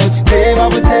Nochiteba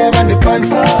buteba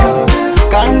nipanta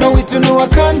Kando witu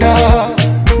nuwakanda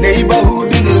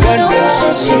Neighborhood in Rwanda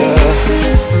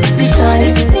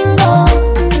Sichari single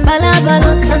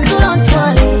Balabalo sasula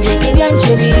ntwale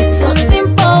Ibyanje biri so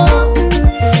simple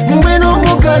Mweno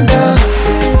muganda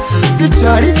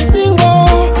Sichari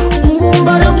single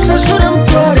Ngumbare mshashure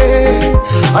mtware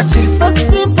Achiri so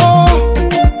simple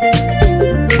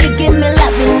You give me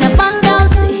love in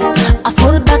abundance a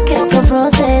full bucket of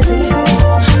roses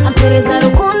Apereza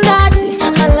lukundati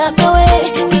I love the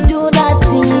way he do that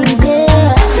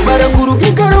yeah Ubare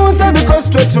kurugikaro untabiko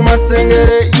straight to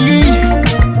masengere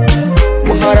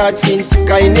Muhara chinti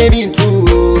kaine bintu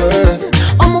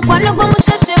Omukwano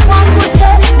gw'omusheshe gwankute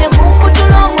ne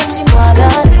gunkutula omutima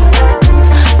nali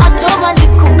atoba ndi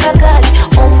ku kagari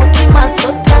omutima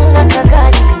sotanga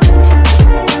kagari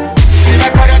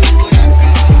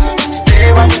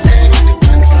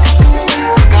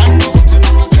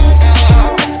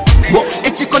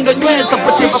Ekikondo nyweza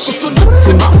poteba kusuna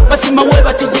Sima, basima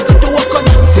weba tijigatu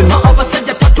wakona Sima,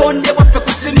 abasajja patonde wafe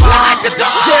kusima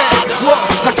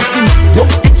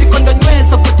Ekikondo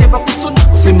nyweza poteba kusuna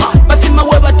Sima, basima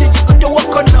weba tijigatu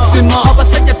wakona Sima,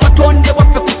 abasajja patonde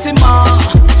wafe kusima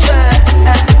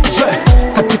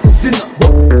Kati kuzina,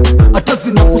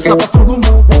 atazina kusaba kuluma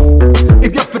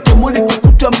Ibyaffe temuleka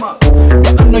kutama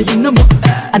Anayinama,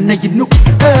 anayinuka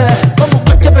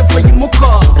Bamukatebe bayimuka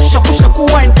Shakushaku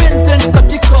wine pen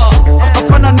katika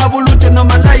Apana na bulute na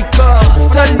malaika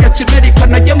Style ya chimerika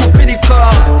na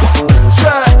jemufirika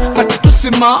Kati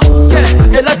tusima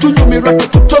Ela tunyumirwa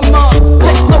tututoma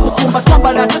Nobukumba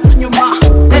tambala tutunyuma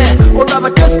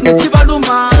Olaba test ne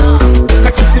kibaluma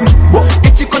Kati sima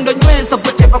Ekikondo nyweza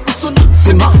bweteba kusuna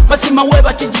Sima Basima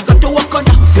weba tijiga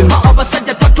tuwakona Sima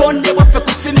Abasajja patonde wafe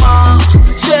kusima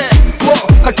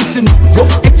Kati sima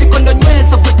Ekikondo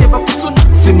nyweza bweteba kusuna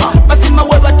Sima Basima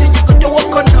weba tijiga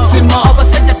tuwakona Sima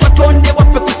Abasajja patonde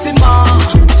wafe kusima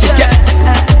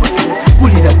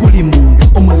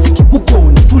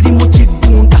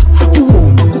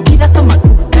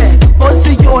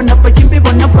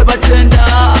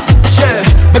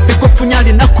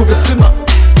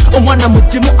mwana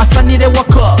mujimu asanire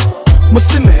waka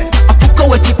musime afuka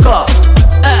wekika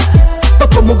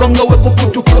papa mugongo we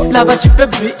gukutuka laba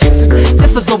chipevi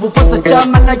chesa obufasa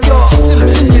chama nayo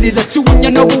nyirira chiwunya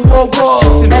n'obuwogo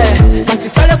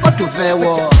kanchisale ko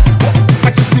tuvewo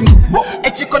katisimu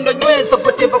ekikondo nywezo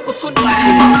poteva kusuna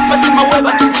basima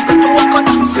weba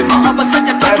tukatuwakona sima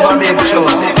abasajja tatwamsima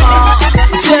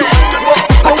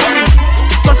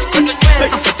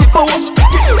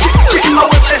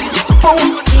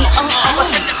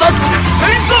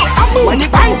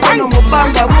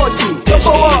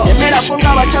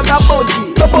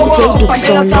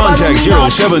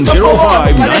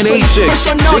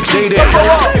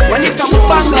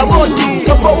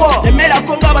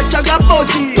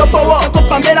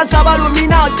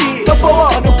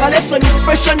Contact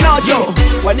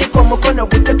 0708 waniko mukono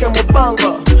guteke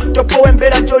mubanga topo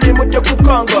wembera joli mute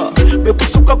kukanga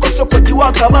bekusuka kosoko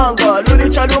jiwa kabanga luli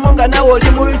chalumunga nawo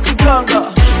oli mu chiganga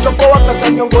topo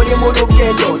wakazanyo ngoli mu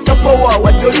lugendo topo wa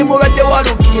wadoli mu rade wa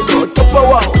lukindo topo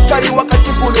wa chali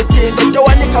wakati kulutindo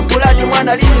towanika buladi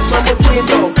mwana lini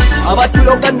somutindo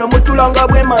abatuloga no mutulanga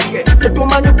bwemage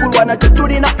tetumanyi kulwana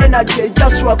tetulina energy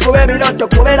jaswa kuba ebiroto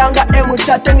kuberanga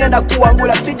emuchat ngenda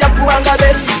kuwangula sijja kuwanga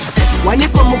besi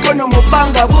waniko mukono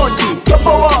mubanga boti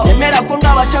topowo emera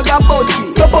konga bachaga boti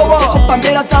topowo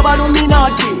kopambera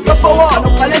sabaluminati topowo no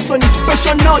kaleso ni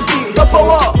special note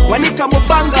topowo wanika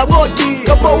mubanga boti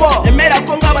topowo emera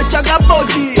konga bachaga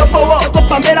boti topowo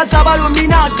kopambera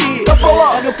sabaluminati topowo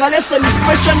no kaleso ni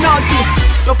special note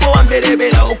topowo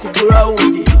mberebera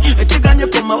okuground etiganye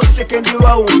koma o second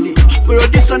round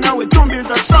producer nawe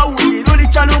tumbiza sound luli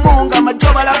chalumunga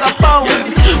majobala ga pound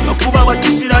nokuba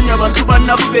batisiranya abantu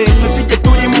banaffe sije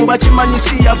tulimu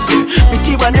bakimanyisi yaffe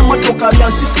bikiba n'emmotoka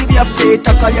byansisi byaffe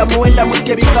ettaka lya muwenda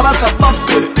mutebika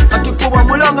bakabaffe akikuba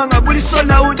mulanga nga guli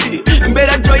solawudi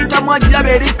embeera gyoyita mwagiraba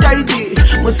eri taidi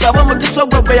musaba omugiso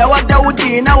gwe yawa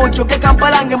Dawudi nawe okyoke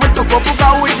Kampala ng'emmotoka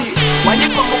ovuga wudi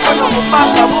waniko mukono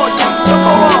mubanga boti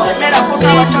emerako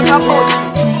nga bacaga boti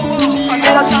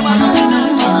pamera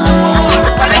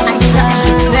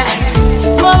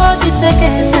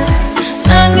Chitekeza,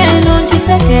 nange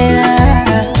nonchitekera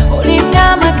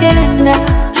olinga makerenda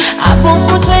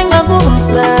akumutwenga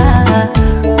kubuza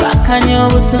bakanya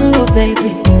obusungu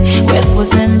baby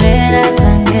wefuze mbera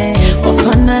zange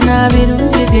ofanana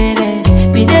birungi byere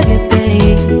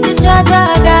bidebebe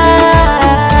sichataga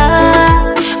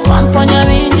wamponya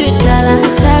bingi ddala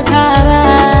sichakaba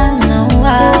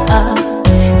nowa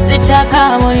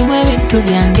sichakaba olimu ebintu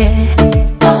byange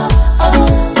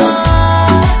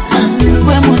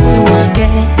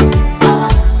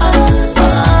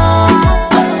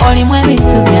Oli mwe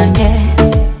bitu byange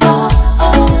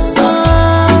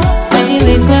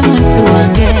baby kwe muntu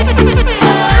wange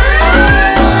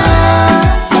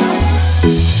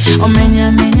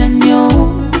omenya menya nnyo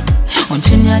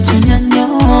onchinya chinya nnyo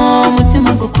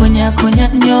mutima gukonya konya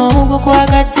nnyo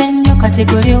gukwagadde nnyo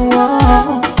kategoriwo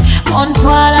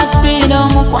ontwala speed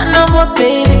omukwano gwo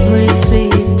baby guli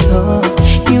sweeto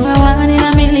you are one in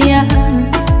a million,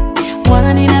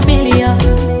 one in a billion.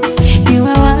 You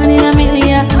are one in a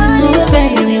million, oh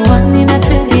baby, one in a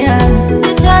trillion.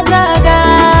 Sichagaga,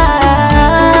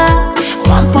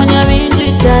 wamponya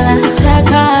bingi ddala.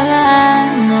 Sichagala,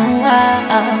 no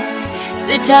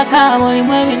sichagala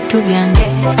olimu ebintu byange.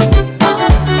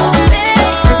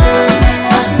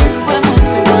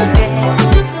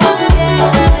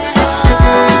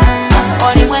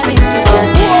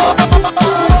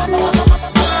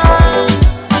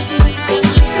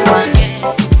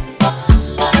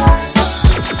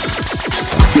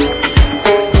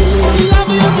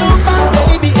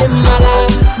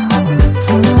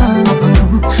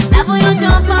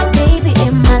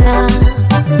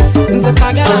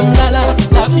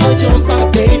 Love you jump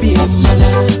up baby in my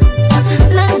life.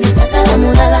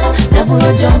 Love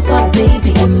you jump up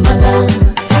baby in my life.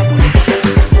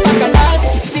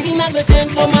 Singing at the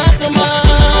tomato man.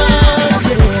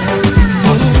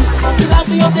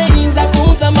 Love your days a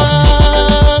kunzama.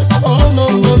 Oh no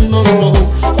no no no.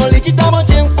 Only chitamo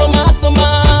chensoma soma.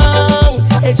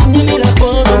 Echinyira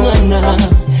kono mwana.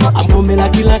 Ambomela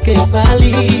kila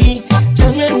kesali.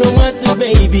 Chame no matu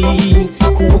baby.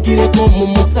 Kuugire como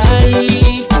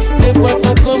musai.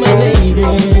 Nekwata koma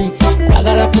lady.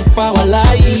 Kwagala kufa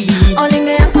walai.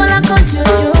 Olinge yakola kochuchu.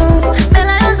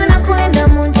 Bela yonze na kuenda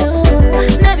munju.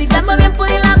 Nabigambo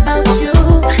byepuila about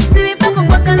you. Sibipako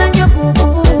kwa kana nyobubu.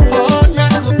 Oh,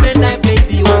 nakupenda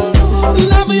baby wangu.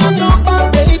 Love you jump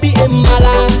up baby in my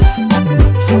life.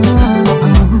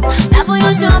 Love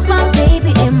you jump up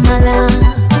baby in my life.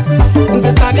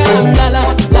 Nze saga mlala.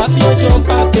 Love you jump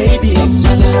up baby in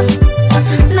my life.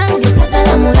 Nange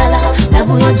sakala mulala.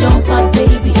 Love you jump up,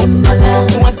 baby, in my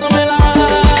love.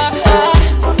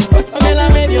 Wasamela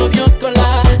medio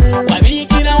viocola,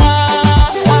 wabirikira wa,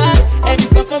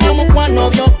 ebisoko byomukwano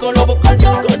byokolo,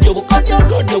 bukolo,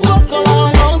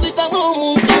 nozita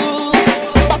mumuntu,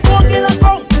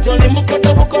 bakogerako, joli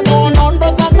mukodo bukono,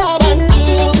 nondoza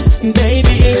n'abantu,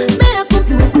 baby. Better cook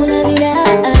you with kulavira.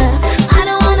 I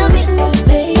don't wanna miss you,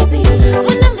 baby.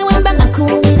 Munange wembanga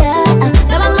kuwira,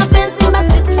 kaba mapenzi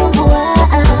mbasiti mwa.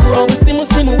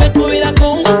 Simu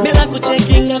wekubirako, bila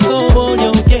kuchekingako, boli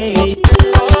okay.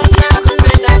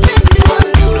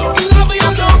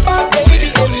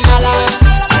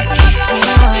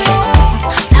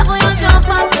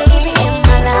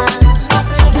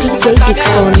 DJ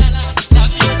Dixon.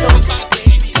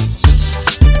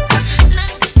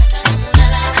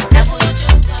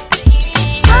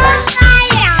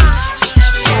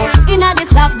 Inna the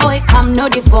club, boy, come no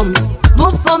the phone.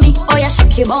 Move for me, oh yeah,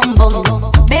 shake your bum bum.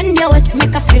 Bend your waist,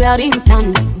 make a feel a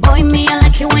ringtone. Boy, me I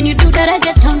like you when you do the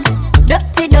reggaeton.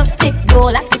 Dirty, go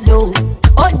like to do.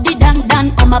 Oh, the dan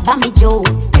on my bammy Joe.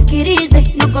 Take it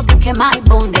easy, no go break my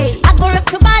bone. Hey, I go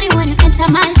rock your body when you enter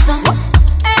my song.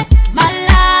 Hey, my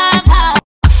lover,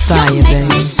 Fire, you make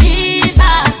baby. me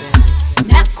shiver.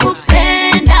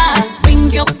 Nakupenda, bring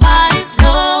your body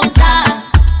closer.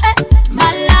 Hey,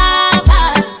 my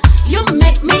lover, you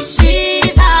make me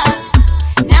shiver.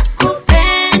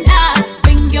 Nakupenda,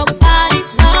 bring your body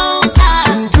closer.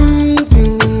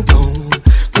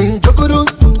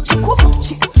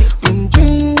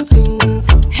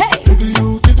 Hey,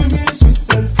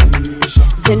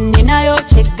 zenina yo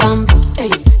chekamba,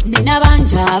 nina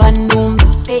banja banumba,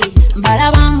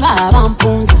 mbalabanga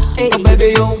bampunza. Oh baby,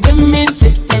 you give me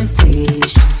sweet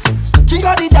sensation. King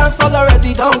of the dance all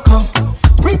already don't come.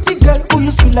 Pretty girl, who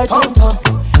you sweet like Tom Tom.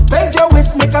 Bend your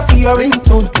waist, make a feel your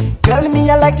ringtone. Tell me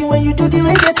I like it when you do the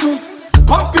reggaeton.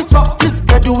 Pump it up, this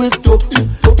girl do it too.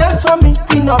 Dance for me,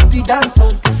 clean up the dance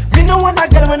hall. Me no want a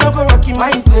girl when I go rocking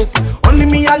my tape. Only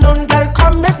me alone, girl,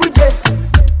 come make we date.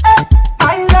 Hey,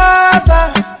 my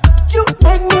lover, you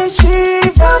make me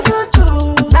shiver.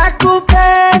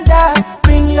 Nakupenda,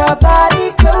 bring your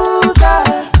body closer.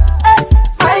 Hey,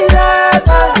 my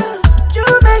lover, you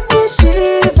make me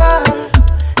shiver.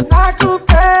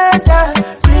 Nakupenda,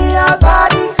 bring your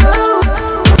body closer.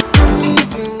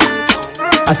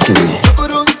 Atene,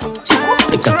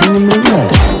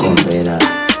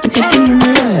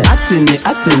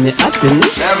 Atene.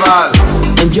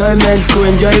 Enjoyment to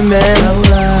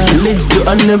enjoyment leads to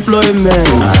unemployment.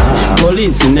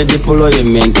 Police in the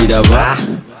deployment,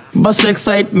 bus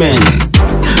excitement.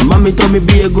 Mommy told me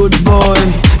be a good boy,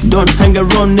 don't hang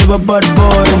around, never bad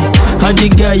boy. Hadi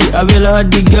guy, avela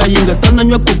hadi guy, inga tana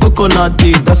nyoko coconut,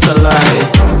 that's a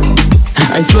lie.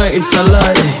 I swear it's a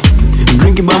lie.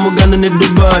 Drinking bamugana in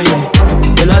Dubai.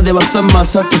 Ela de basama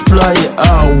sa to fly.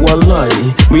 Ah,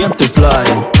 wallahi, we have to fly.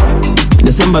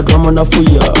 December drama na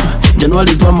fuya.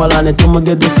 January twamalane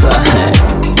tumagedesa.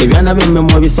 Ebyana bemme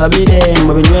mu bisabire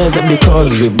mu binyweza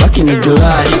because we back in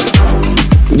July.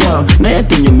 Yo, na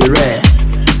yatunyumire.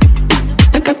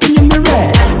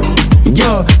 Takatunyumire.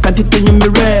 Yo,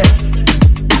 katitunyumire.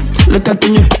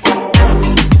 Lekatunyumire.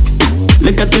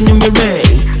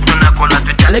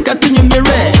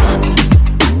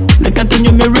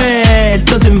 Lekatunyumire.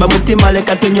 Tozimba mutima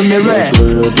lekatunyumire.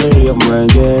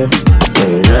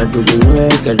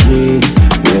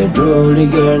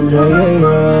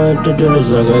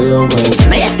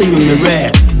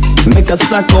 Make a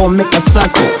sacco.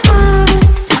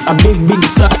 A big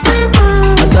sack. A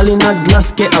Dalina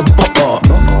glass get a bottle.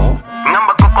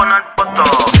 Number coconut butter.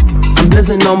 I'm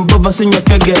blessing on Bobas in your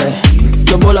kege.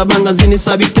 Tobola banga zini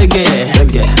sabi tege.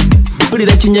 Put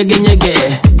it at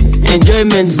nyege.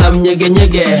 Enjoyment zam nyege.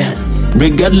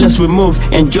 Regardless we move,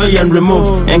 enjoy and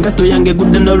remove. Engato yange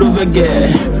good and all over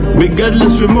again.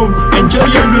 Regardless we move, enjoy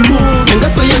and remove.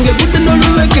 Engato yange good and all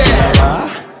over again.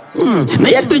 Na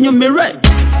yato nyumire.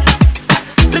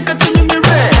 Lekatu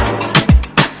nyumire.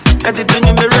 Katitu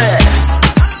nyumire.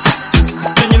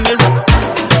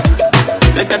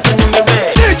 Lekatu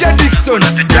nyumire. DJ Dixon,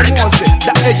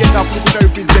 the agent of Kukuta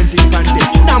representing Kante.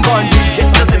 Number one DJ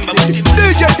of the city.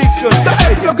 DJ Dixon, the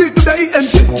agent of the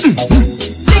ENT.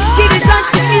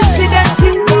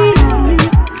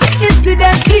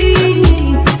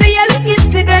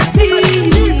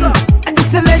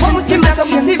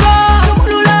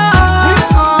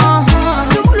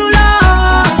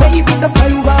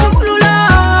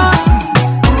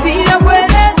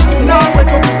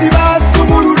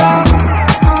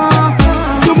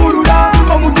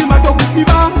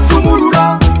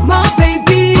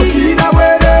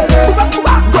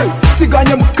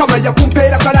 Siganya mukama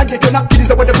yakumpera kalanje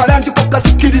tenakkiriza wadde kalanje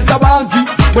kokasikiriza bangi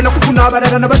bwe nakufuna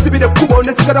abalala nabasibira ekkubo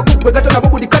nesigala kuggwegata nabo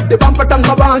buli kadde banfata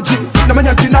nga bangi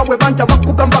namanya nti naawe banja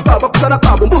bakugambako bakusala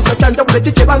kaabo mbuuza kyanjawulo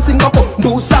kiki bansingako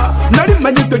mbuusa nali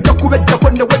mmanyidde ojja kubejjako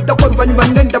neweddako oluvannyuma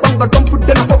nendaba nga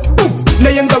tonfudde nako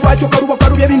naye nga lwaki okaluba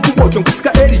kalubya ebintu bwotyo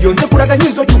nkusika eriyo nze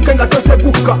kulaganyiza okyuke nga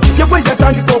toseguka yegwe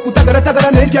yatandika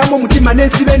okutagalatagala nentyamu omutima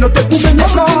nensiba eno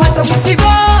tegumenyeka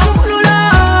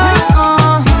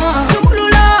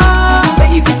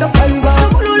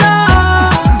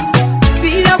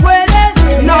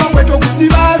nawe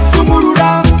tokusiba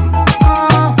sumulula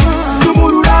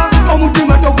sumulula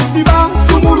omutima tokusiba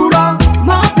sumulula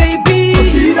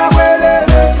okirira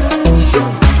bwerere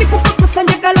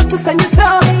sikukukusanjagala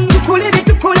kusanyusa tukule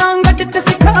bitukulanga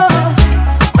teteseka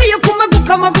oyo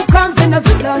kumaguka nze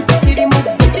nazula ntikirimu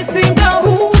kisinga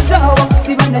buuza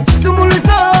wakusiba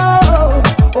nakisumuluzo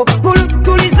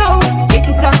obapulutulizo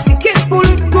ekisasike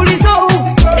pulutulizo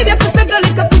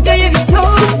sibyakusagaleka kujayo ebiso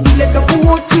leka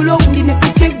kuwotulo ndine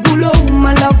kucheggulo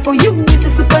my love for you is a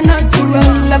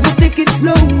supernatural love will take it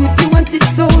slow if you want it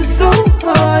so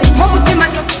high omutima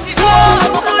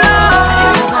tokusiba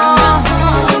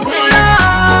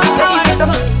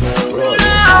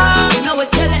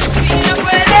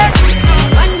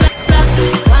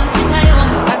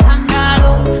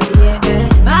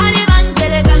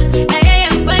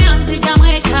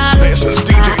This is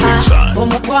DJ Dixon.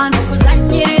 omukwano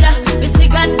kuzanyirira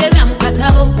bisigadde bya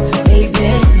mukatabo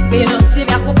baby bino si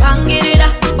byakupangirira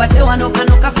wate wano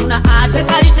kano kafuna ate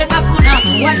kali tekafuna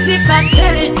what if I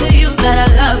tell it to you that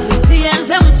I love you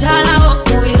tiyenze mukyalawo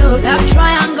mubiro love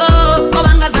triangle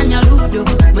obanga zanya ludo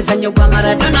muzanyo gwa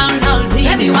Maradona Ronaldo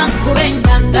baby wankube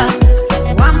enyanda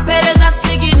wampereza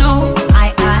sigino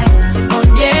ai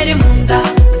ondyeri munda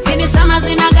zinisa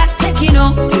amazina ga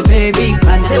tekino ti baby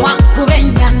banze wankube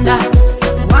enyanda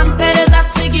wampereza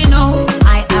sigino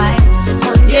ai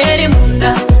ondyeri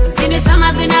munda zinisa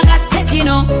amazina ga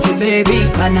tekino ti baby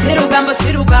bana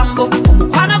sirugambo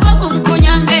omukwano gwo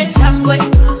gumukunyanga ekyangwe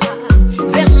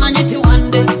zemmanyi ti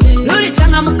wande luli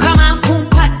kyanga mukama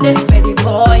kumpadde baby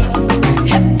boy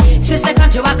sise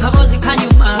kanti bakabozi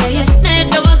kanyuma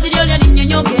n'eddoboozi lyo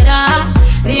lyalinyonyogera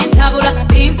lintabula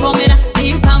limpomera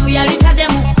limpanvu yalitadde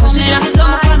mu komera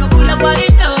z'omukwano gula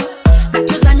gwalido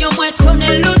atuzanya omweso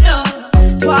ne ludo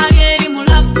twali eri mu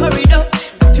love corridor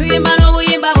tuyimba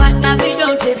n'obuyimba bwa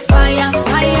Davido nti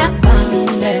fire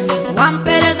bande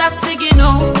wampereza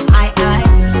sigino ai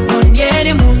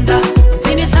ondyeri munda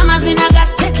zinisa amazina ga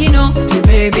tekino ti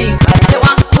baby kanze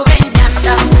wankube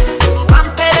enyanda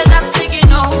wampereza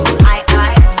sigino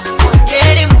ai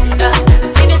ondyeri munda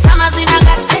zinisa amazina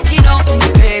ga tekino ti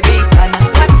baby kana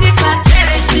katifa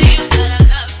tereti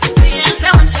tiyenze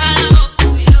mukyalo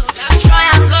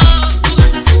triangle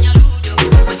kubanga zanya ludo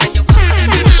muzanyo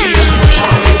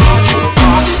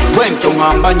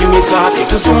bwentungamba nyumiza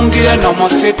tituzungire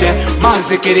nomusite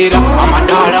manzikirira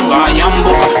amadaala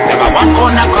ng'ayambuka leba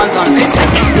wankona kanza nzite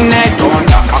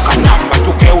netonda akanamba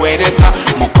tukewereza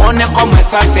mukoneko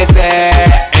mwesaseze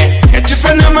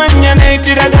ekisa namanya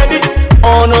neitira dadi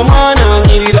ono mwana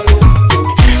anyirira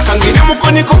kangire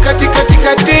mukoniko kati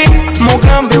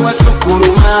mugambe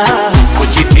wasukuluma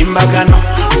kukitimbagano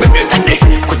bebetade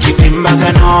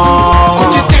kukitimbagano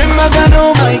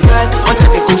my god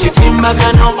watade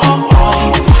kukitimbagano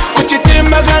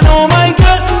kukitimbagano my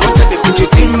god watade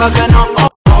kukitimbagano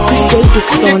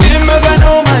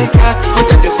kukitimbagano my god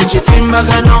watade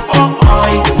kukitimbagano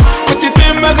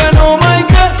kukitimbagano my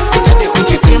god watade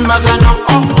kukitimbagano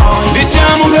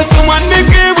ndichamugeso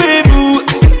mwandike bweru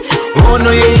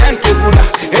ono ye yantegula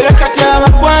era kati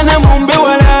abagwana mumbe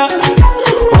wala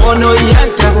ono ye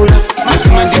yantegula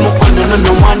masima ndi mukwano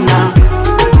nono mwana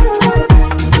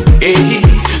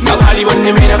ngabali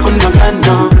banemera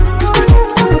kunagana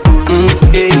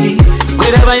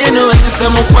kweraba yeno batisa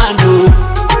mukwano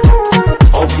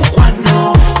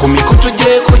omukwano kumikutu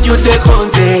gye kujjuddeko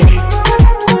nze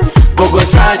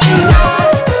gogosaji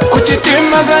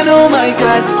kukitimbagano my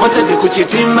god watadde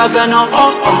kukitimbagano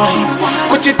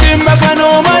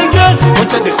kukitimbagano my god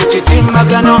watadde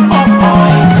kukitimbagano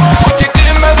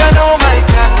kukitimbagano my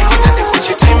god watadde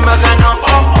kukitimbagano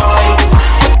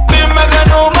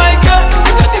kukitimbagano my god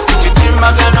watadde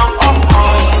kukitimbagano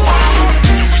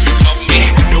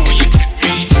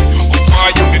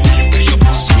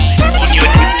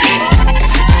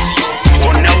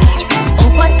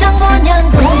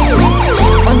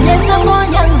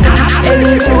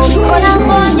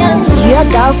Your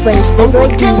girlfriend's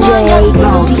favorite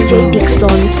DJ Dixon.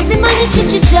 Simanyi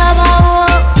kiki kyabawo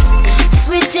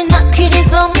Sweet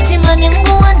nakkiriza omutima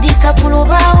nenguwandika ku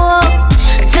lubaawo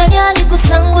teri ali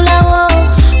kusangulawo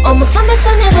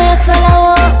omusomesa ne bwe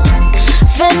yasalawo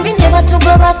Fembi never to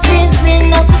go back facing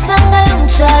na kusanga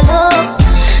mchalo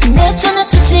Nature na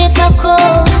tuchitako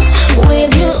Will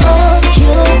you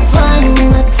occupy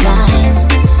my time?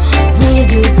 Will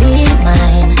you be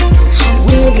mine?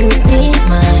 Will you be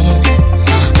mine?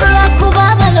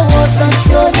 Rakubaba the walls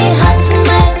until they had to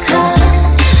make her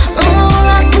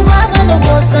Rakubaba the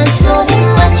walls until they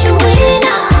match you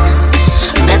winner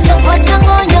Beto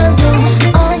patango nyango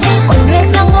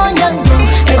Always nango nyango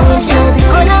Ewichabi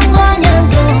kola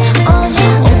nyango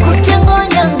Okutengo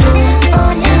nyango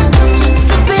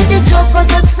Stupid joko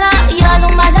zasa Yalo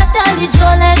malata li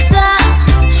joleta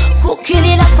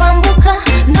Kukilila kwambuka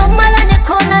No mala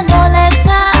nekona no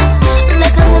leta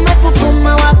Leka ngume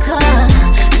kupuma waka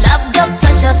Love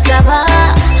doctor chasaba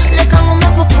Leka ngume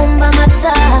kupumba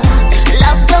mata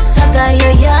Love doctor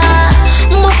gayoya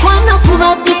Mukwana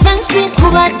kuba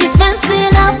defense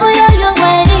Love yo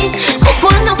wedi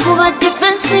Mukwana kuba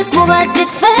defense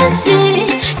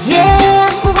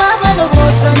Yeah, kuba balo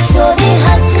was I'm sorry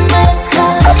had to make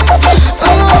her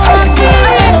kuba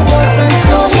balo was I'm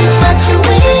sorry much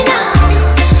winner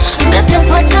Bebe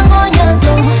patango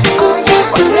nyango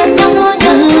Ureza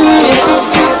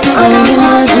nyango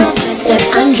Said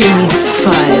Andrew needs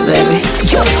 5, baby.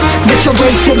 Yo, make your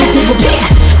brains get me to the bed.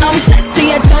 I'm sexy,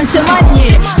 I turn to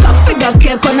money. Kafiga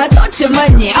cake on a touch of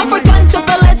money. African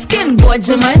chocolate skin, gorgeous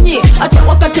money. I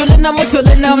talk about Tulina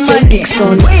Motulina money.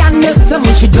 We understand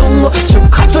muchidongo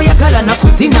chukato yagala na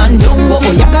kuzina ndongo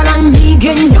oyagala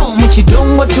nyige nyo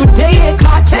muchidongo today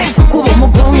kate kukuba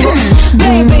mugongo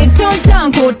Baby,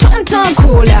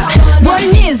 tontankula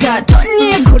Boniza,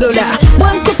 tonyigulula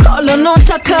Bwankukolo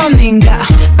notakaminga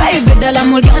Baby, dala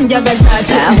mulyonja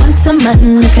gazati I want a man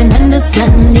who can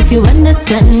understand. If you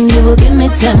understand, you will give me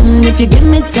time. If you give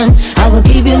me time, I will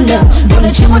give you love.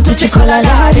 Bole chimo tuchikola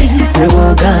ladi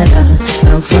Wogana,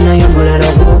 amfuna yombola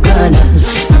wogana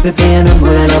Mapepe ya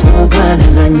nombola wogana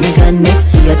Nanyika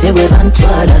next year tewe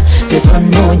bantwala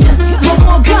Zetwanonya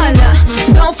Wogana,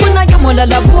 gamfuna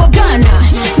yomola wogana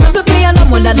Mapepe ya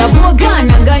nombola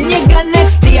wogana Ganyiga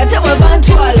next year tewe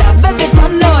bantwala Bebe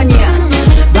tononya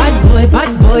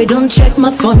Bad boy, don't check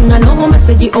my phone. I know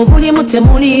message obuli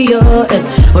mutemuliyo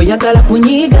oyagala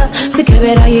kunyiga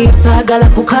sikebera yisagala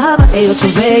kukaba eyo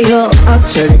tuveyo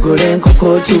actually gule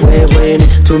nkoko tuwebwene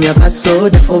tumya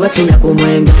kasoda oba tumya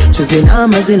kumwenge tuzina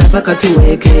amazina paka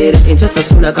tuwekere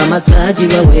enchasasula kamasaji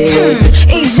bawewete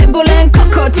ijibule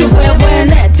nkoko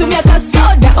tuwebwene tumya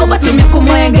kasoda oba tumya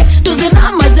kumwenge tuzina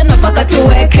amazina paka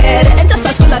tuwekere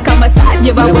enchasasula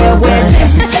kamasaji bawewete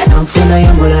amfuna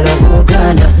yombola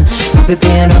bogana mapepe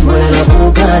ya nombola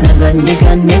bogana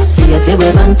ganyiga next year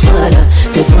tewe bantwala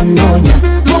zetwanonya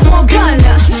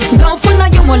Wogana, gamfuna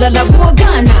yomola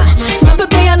wogana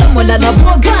Mapepe ya nomola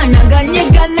wogana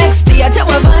Ganyiga next year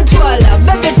tewe bantwala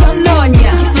Bebe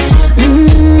tononya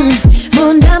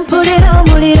Munda mpulira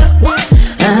omuliro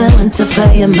I want a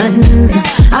fireman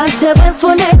Ate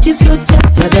bwenfuna ekisuta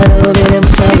Pagala obere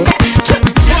musawo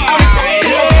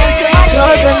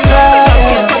Chosen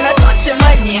girl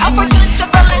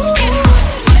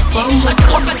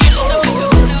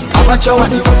Abachawa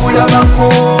ni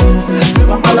bakulabako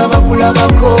Nibamala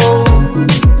bakulabako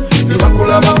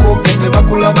Nibakulabako,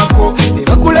 nibakulabako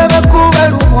Nibakulabako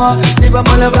balumwa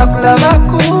Nibamala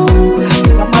bakulabako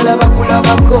Nibamala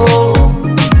bakulabako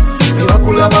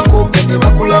Nibakulabako,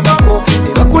 nibakulabako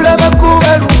Nibakulabako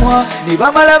balumwa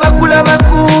Nibamala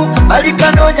bakulabako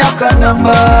Balikanonya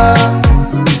kanamba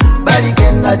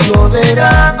Baligenda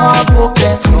jovera Ngawapuke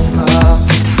ensonga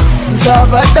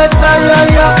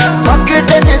Nsabatatayaya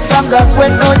Makete nesanga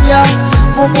kwenonya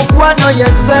Mumukwano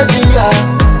yesebiya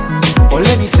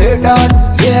Let me say that,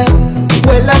 yeah.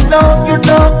 Well, I know, you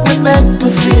know, we meant to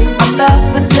see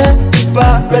another day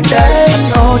paradise.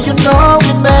 You know,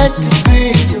 we meant to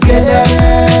be together.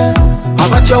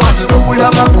 Abachawani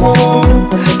bakulabako,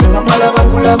 nibamala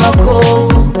bakulabako,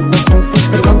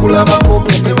 nibakulabako,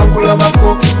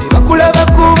 nibakulabako,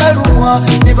 nibakulabako balumwa,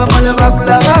 nibamala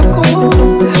bakulabako,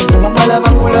 nibamala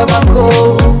bakulabako,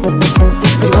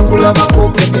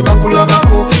 nibakulabako,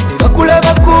 nibakulabako,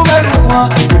 nibakulabako balumwa,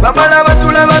 nibamala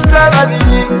batulabaka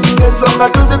babiri, ensonga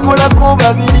tuzikolako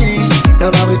babiri,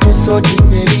 nabawe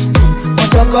tusodimeri.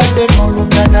 Wakade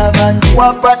nolunga n'abandi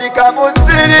wampanika mu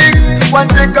nsiri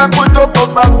wanteeka ku top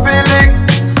of my feeling.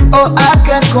 Oh, I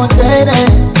can't contain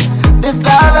it. This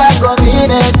love I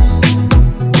committed.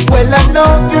 Well, I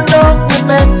know you know we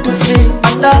meant to see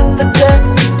another day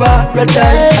in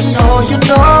paradise. I know you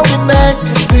know we meant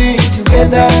to be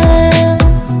together.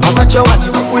 Abachawani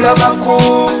bakulabako,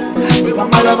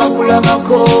 nibamala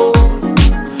bakulabako,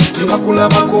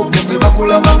 nibakulabako,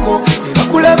 nibakulabako,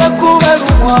 nibakulabako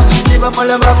balumwa,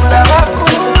 nibamala bakulabako,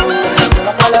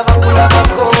 bamala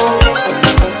bakulabako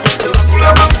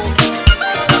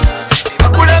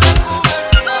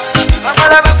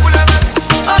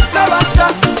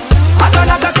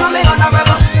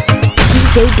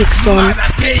DJ Dixon.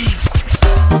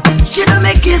 She do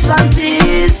me kiss and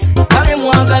tease. Kale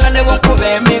mwagala ne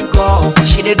wakube miko.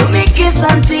 She do me kiss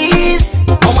and tease.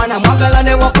 Omwana mwagala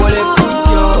ne wakole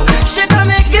kujo. She do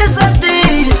me kiss and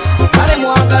tease. Kale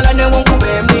mwagala ne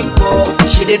wakube miko.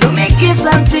 She do me kiss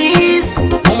and tease.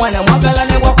 Omwana mwagala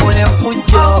ne wakole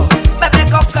kujo.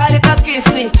 Bebe kokali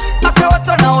kakisi.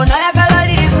 Akawato naona yagala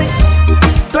lizi.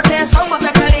 Tote songo za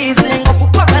kalizi.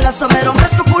 Ngokupagala somero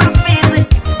mresukulu fizi.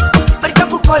 Barika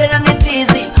kukolera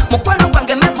netizi. Mukwano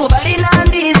kwange mevu balina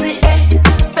ndizi.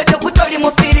 Bebe kutoli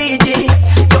mufiriji.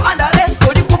 You underrest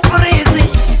kodi kufurizi.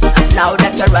 Now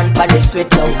that you run for the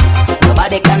street out,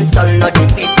 nobody can stall no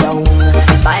defeat out.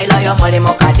 Smile on your money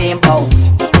moka dimpo.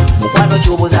 Mukwano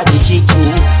chubuza chichichu.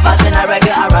 Basi na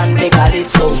reggae around me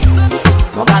calypso.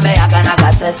 Mugambe yakana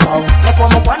kaseso. Neko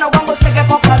mukwano wangu sege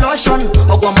koka lotion.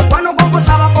 Ogwa mukwano wangu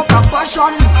sawa koka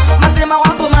caution. Mazima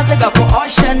wangu mazega ko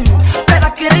ocean.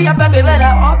 Better kiria baby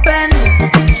better open.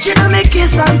 She do me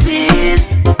kiss and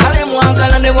tease. Kale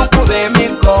mwagala ne wakube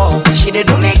miko. She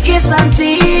do me kiss and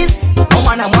tease.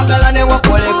 Omwana mwagala ne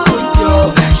wakole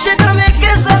kujo. She do me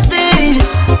kiss and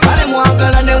tease. Kale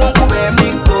mwagala ne wakube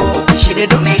miko. She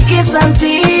do me kiss and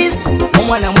tease.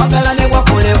 Omwana mwagala ne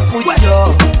wakole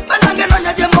kujo. Banange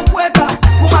nonya je mukweka.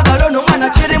 Kumagalo no mwana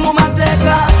chiri mu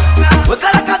mateka.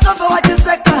 Wekala kasofa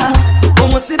wajiseka.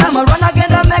 Umusina marwana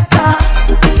genda meka.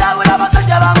 Ndawula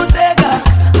basajja bamuteka.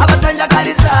 Abatanja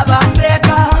kalisa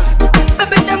bambeka.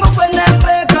 Bebe jangu kwene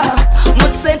mpeka.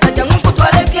 Musenta jangu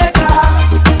kutwalekeka.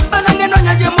 Banange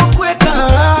nonya je mukweka.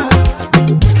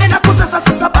 Ena kusasa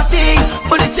sasa pati.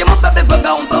 Ulichi mubebe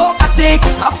gwenga umbo kati.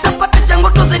 After pati jangu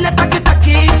tuzine taki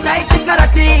taki. Naiti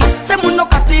karati. Semuno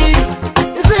kati.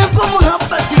 Zempo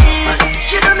muhapati.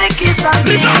 She do me kiss and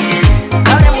kiss.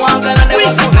 Kale mwagala ne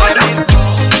wakubebe.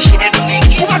 She do me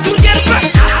kiss and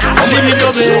kiss.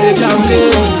 Nimidobere byange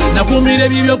nakumire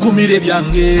bibyo kumire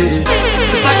byange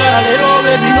sagala lero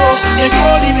bebino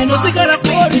ekoli bino sigala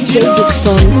koli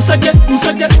musake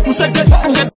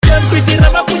mpitira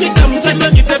bakuyika musake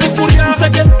nitebikuria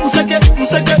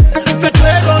musake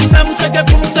fetwero na musake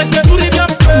turi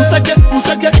byampe musake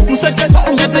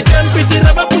ngete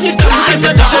mpitira bakuyika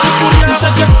musake nitebikuria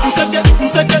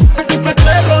musake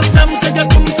fetwero na musake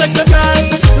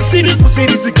siri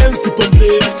kusiri against the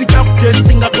public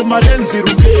sikakutenga kumalenzi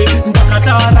ruke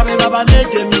ndakatara beba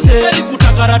baneje mise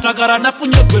kutakara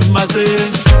nafunye kwemaze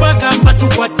bagamba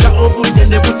tukwacha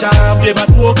obunene bucambye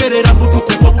batwogerera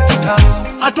mutukuko bufuta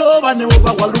atoba ne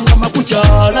boba walunga makucha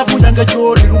nafunyange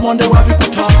chori rumonde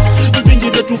wabikuta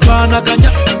bingi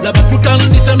betufanaganya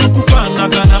labatutandise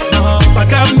nokufanagana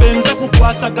bagambe nze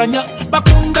kukwasaganya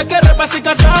bakundekere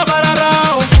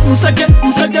basikasabararao musake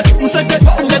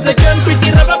ngeze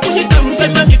kempitira bakuyita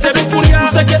musema nitebikuria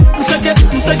musake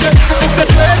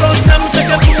fetwero na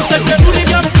musake turi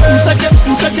byampe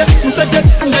musake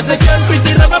ngeze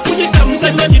kempitira bakuyita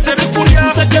musema nitebikuria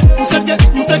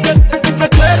musake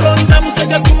fetwero na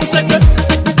musake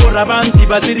Rabanti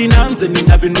baziri nanze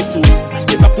nina binusu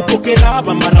Kipa kupokera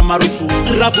abamara marusu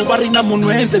Rabu barina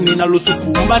munweze nina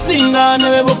lusupu Mbasinga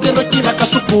nebebokero kila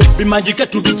kasupu Bimajike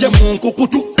tubije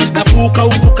munkukutu Nafuka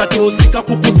ubuka tosika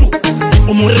kukutu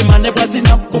Umurima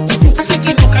nebwazina bukutu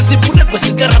Sikinuka sipune kwa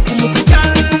sigara kumukuta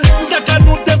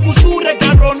Ndakanute kusure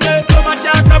karonde Koma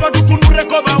chaka batutunure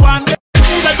koba wande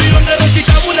Ndabiyondero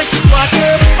chikamule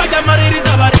chikwate Paja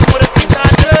maririza bari kore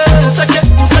kitate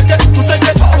Musake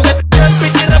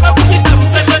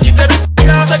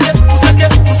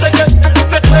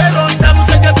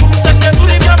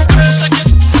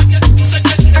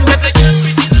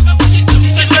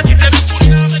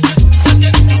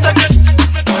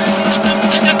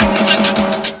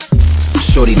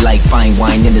Shorty like fine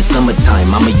wine in the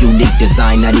summertime. I'm a unique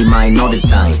design, I need mine all the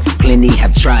time. Plenty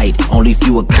have tried, only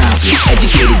few accomplished.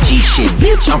 Educated G shit,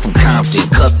 bitch, I'm from Compton.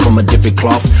 Cut from a different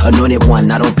cloth, anointed one.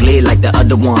 I don't play like the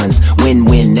other ones.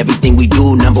 Win-win, everything we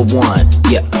do, number one.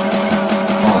 Yeah.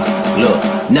 Look.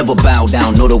 Never bow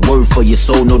down, know the word for your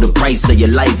soul, know the price of your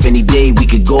life. Any day we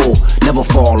could go, never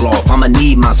fall off. I'ma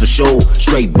need mine for show.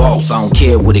 Straight boss, I don't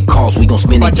care what it costs, we gon'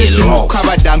 spend it, get lost.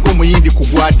 Kabadango muyindi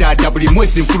kugwada buli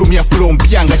mwezi mfulumya flow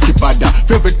mpya nga kibada.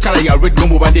 Favorite color ya red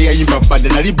gomu bande ya imba bada.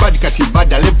 Nali bad kati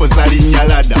bada, level zali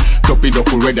nyalada. Topido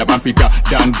ku red bampika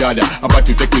dan dada. About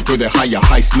to take you to the higher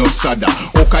heights, no sada.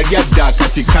 Okaliada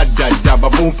kati kadada.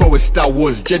 Baboom for Star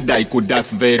Wars Jedi ku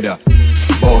Darth Vader.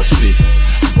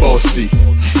 Bossy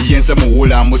yenze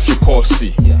muwula mu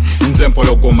kikosi nze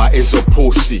mpologoma ezo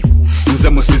pusi nze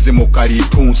musizi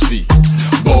mukalitunsi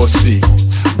bosi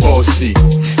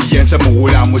yenze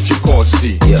muwula mu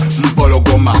kikosi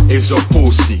mpologoma ezo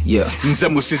pusi nze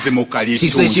musizi mukalitunsi.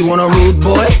 She said she want a rude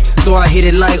boy, so I hit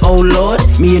it like, oh Lord.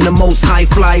 Me and the most high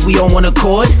fly, we on one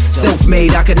accord.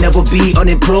 Self-made, I could never be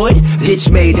unemployed. Bitch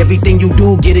made, everything you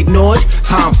do get ignored.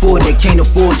 Time for it, they can't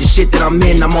afford the shit that I'm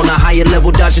in. I'm on a higher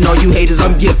level, dodging all you haters,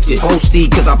 I'm gifted. Hosty,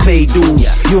 cause I pay dues.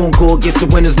 You don't go against the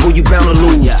winners, boy, you bound to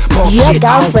lose. Boss shit,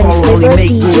 I don't follow, only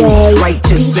make rules.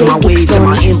 Righteous in my ways and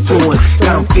my influence.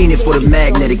 Got 'em fiending for the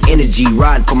magnetic energy.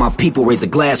 Riding for my people, raise a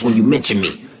glass when you mention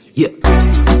me. Yeah.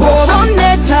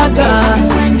 Bonetaga,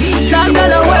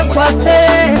 sagala wekwase.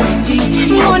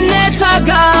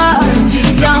 Bonetaga,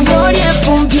 jangori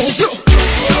efumbye.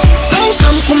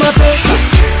 Sam kumape,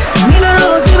 nina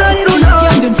rozi baliruno.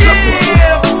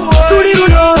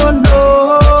 Tuliruno.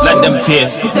 Let them fear.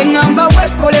 Sengamba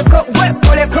wekoleko, boy.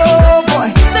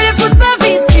 Self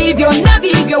service, byonna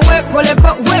bibyo wekoleko.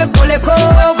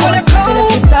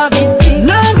 Self service.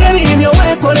 Nange bibyo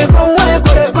wekoleko.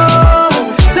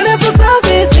 Self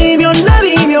service, byonna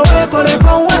bibyo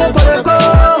wekoleko.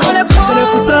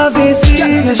 Self service.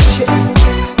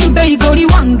 Baby oli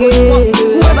wange,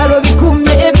 webalo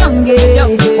bikumye ebyange.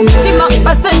 Omutima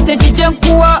percentage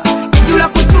gyenkuwa, jula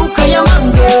kutuuka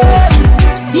yamange.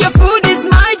 Your food is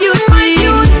my duty.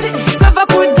 Kava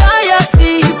ku diet,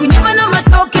 kunyama na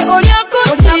matoke olya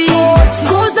koti.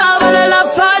 Kuza abalala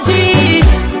faji.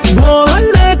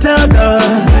 Bonetaga,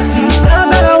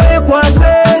 sagala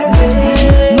wekwase.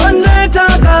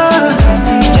 Bonetaga,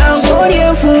 jangoli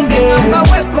efumbye.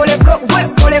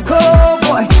 Wekoleko,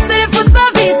 boy. Self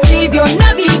service, byonna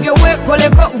bibyo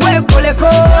wekoleko.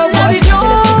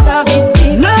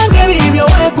 Nange bibyo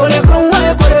wekoleko.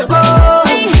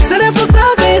 Self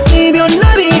service, byonna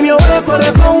bibyo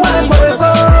wekoleko.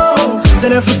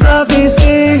 Self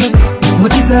service.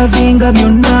 Mukisavinga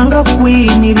byonna nga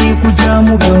queen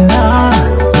bikujamu byonna.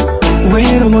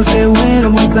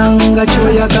 Weromozanga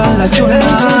kyoyagala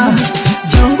kyonna.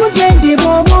 Jangu gendi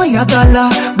bobo yagala,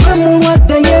 gwe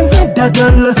mulwadde yenze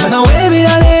ddagala. Nawe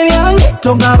ebirala ebyange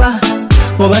togaba,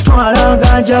 obatwala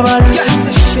ng'ajabala.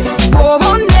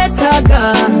 Bonetaga,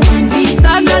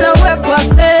 sagala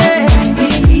wekwase.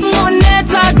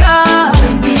 Bonetaga,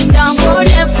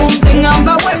 jangoli efumbye.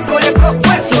 Ngamba wekoleko.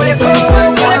 Self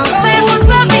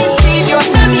service,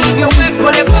 byonna bibyo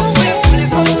wekoleko.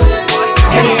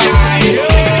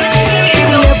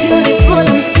 You're beautiful,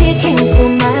 I'm sticking to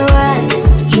my words.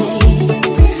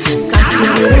 Yeah. 'Cause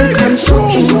your lips, I'm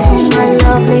choking to my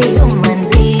lovely human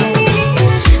being.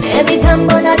 Every time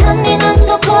I done in a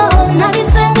toko, now we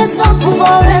send the song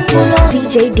for regular.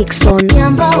 DJ Dixon.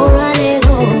 Yamba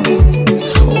oralero.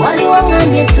 Wali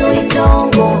wangamye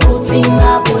tuitongo.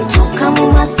 Utinga potoka mu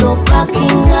maso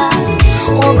pakinga.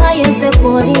 Oba yenze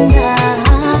kolinda.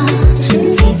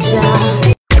 Nzija.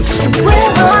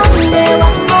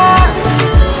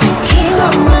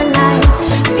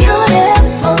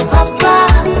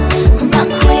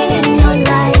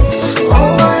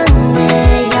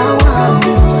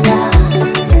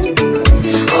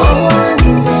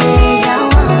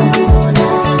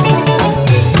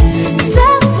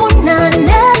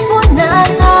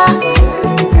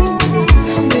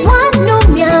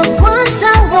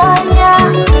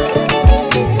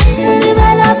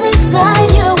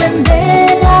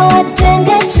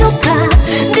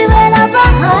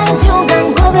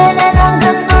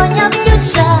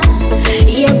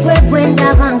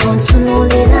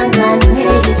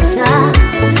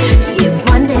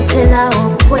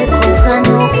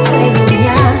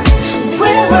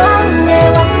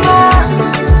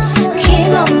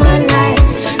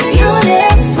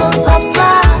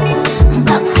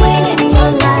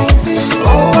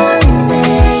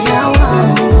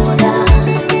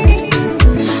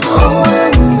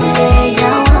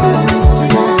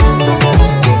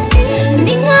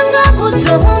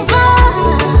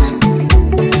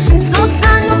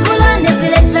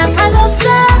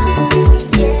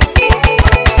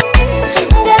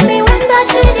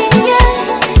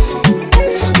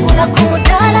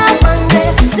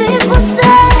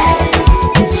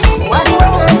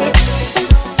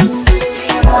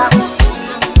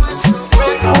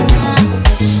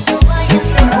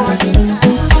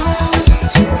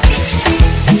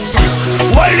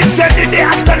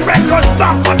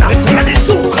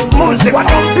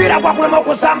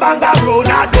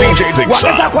 DJ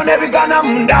Dixon. Wakeza bigana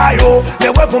mundayo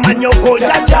newevu manyoko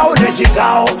jajao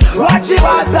nechikao lwachi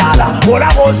basala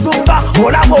olabo nsumba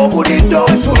olabo obulindo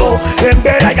ntulo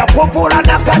embera ya kuvula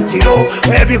nakatiro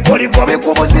ebikoliko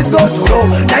bikubuziza otulo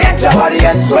naye tabali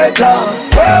yesweta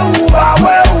weuba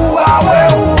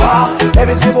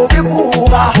ebizibu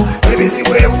bikuba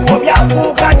ebizibu ewuwo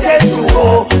byakuuka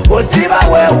kyesuwo osiba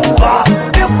weewuba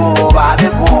bikuuba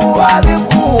bikuuba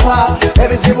bikuuba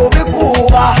ebizibu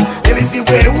bikuuba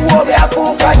ebizibu ewuwo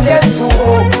byakuuka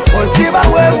kyesuwo osiba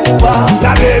weewuba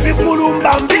laba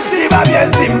ebikulumba mbisiba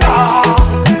byezimba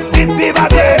bisiba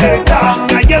byereka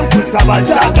naye nkusaba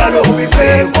saagala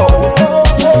obifeeko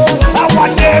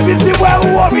awadde ebizibu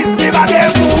ewuwo bisiba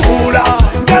byebuubuula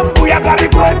ngembuyaga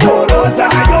bikwetolooza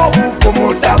naye obufu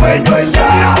munda bwenyweza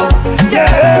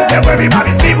ebwe biba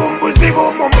bizibu mbuzibu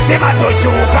mu mutima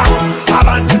tokyuka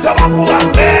abantu tobakuba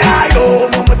mbeerayo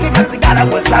mu mutima sigala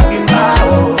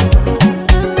gwesabimbaawo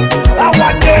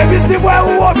awadde ebizibu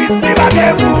ewuwo bisiba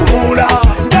byebuubuula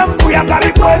ngembuyaga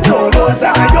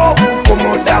bikwetolooza naye obufu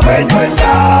munda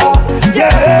bwenyweza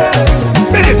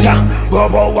Birita,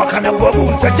 bobo wakana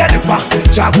bobuuza Jennifer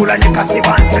Kyagulanyi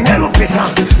Kasiba nte ne Lupita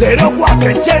leero gwaka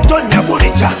enceto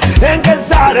nyabulica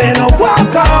engezaala eno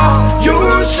gwaka You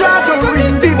shadow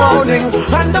in the morning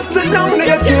and afternoon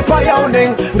you keep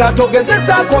yawning nga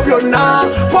togezezaako byonna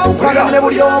wawukana ne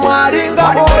buli omu alinga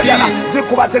boyala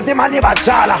zikuba tezimanyi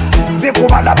bakyala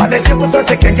zikubalaba ne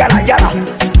zikusoseka enjalayala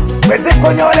bwe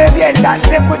zikunyola ebyenda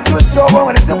zikujusa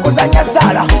obwongo ne zikuzanya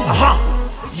saala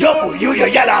Yo, yuyo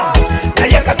yala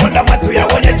naye Katonda mwatu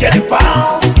yawonya Jennifer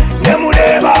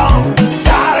nemuleeba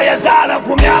Saara yazaala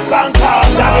ku myaka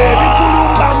nkaaga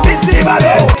ebikulumba mbisiba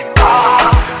byezimba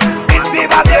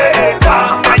bisiba byereka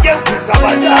naye nkusaba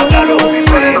saagala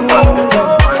obifeeko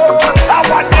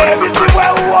awadde ebizibu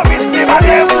ewuwo bisiba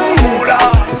byebuubuula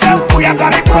senkuyaga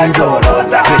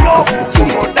bikwetolooza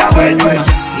n'obukumunda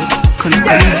bwenyweza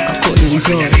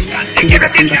Give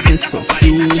us in the sense of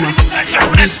humor.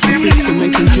 This is to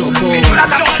make your job all.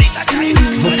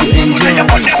 Hope you enjoy.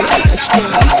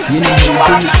 You know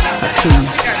how to do it.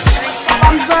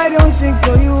 If I don't sing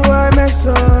for you, I mess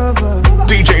up.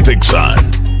 DJ Dixon.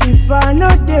 If I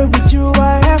not there with you,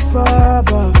 I have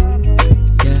trouble.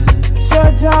 So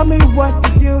tell me what to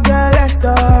do, girl, let's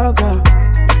talk.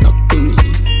 Talk to me.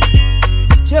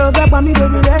 Show up on me,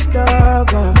 baby, let's talk.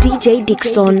 DJ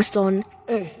Dixon.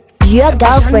 Your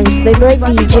girlfriend's favorite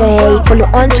DJ. Follow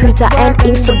on Twitter and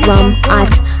Instagram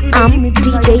at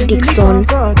DJ Dixon.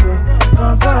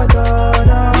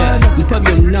 Yeah, you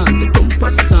probably announce it on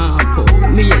sample.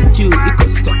 Me and you, it could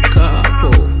stock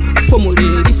couple.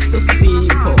 Formula is so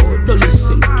simple. Don't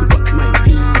listen to what my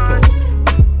people.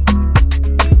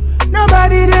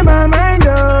 Nobody in my mind,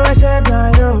 though, except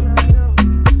my yo.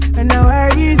 And now I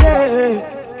say,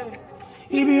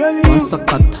 it be only you. One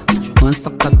sakata, one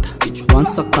sakata, one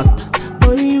sakata.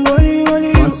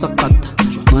 One sakata,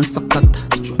 one sakata,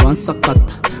 one sakata.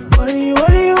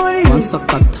 One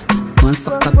sakata, one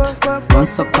sakata, one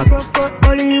sakata.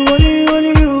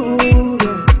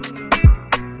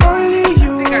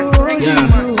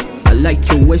 Yeah, I like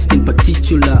your waist in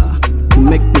particular. You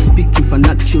make me speak in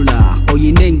vernacular. Or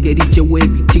you name get it your way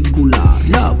particular.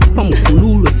 Love,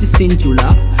 pamukululu, si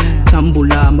singular.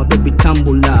 Tambula, my baby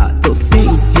tambula. Those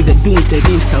things you the doing say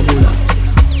in tabula.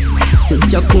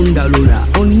 Chakunda lula,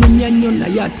 onyumyanyo na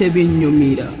yate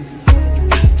binyumira.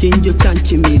 Chinjo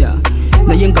chanchimira.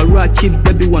 Na yenga rachi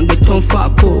baby wange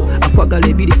tonfako. Akwagala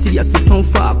ebiri serious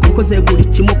tonfako. Nkoze buli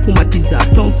chimo kumatiza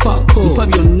tonfako.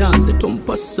 Mpabyo nanze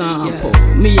tompa sample.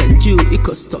 Me and you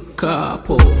equal stock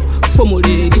couple. Formula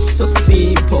is so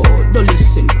simple. Don't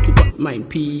listen to what my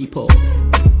people.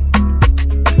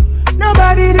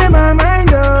 Nobody in my mind,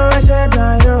 though, except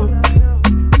my yo.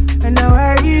 And now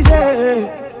I say,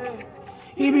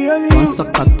 it be only one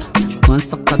sakata, one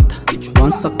sakata,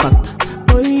 one sakata.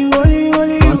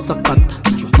 One sakata,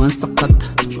 one sakata,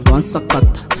 one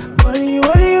sakata.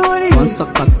 One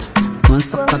sakata, one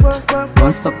sakata,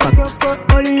 one sakata.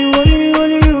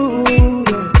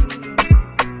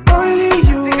 Only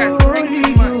you.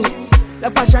 La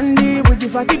passion deep with the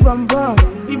fatty bumper.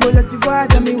 You will let the boy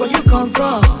tell me where you come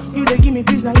from. You they give me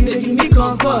peace, now you they give me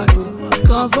comfort.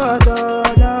 Comfort,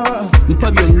 no.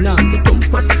 Mpabyo nanze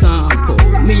tompa sample.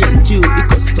 Me and you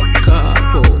equal stock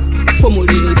couple.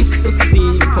 Formula is so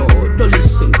simple. Don't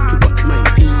listen to what my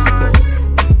people.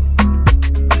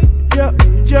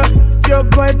 Yo,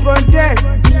 boy, on deck.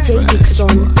 DJ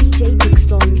Dixon.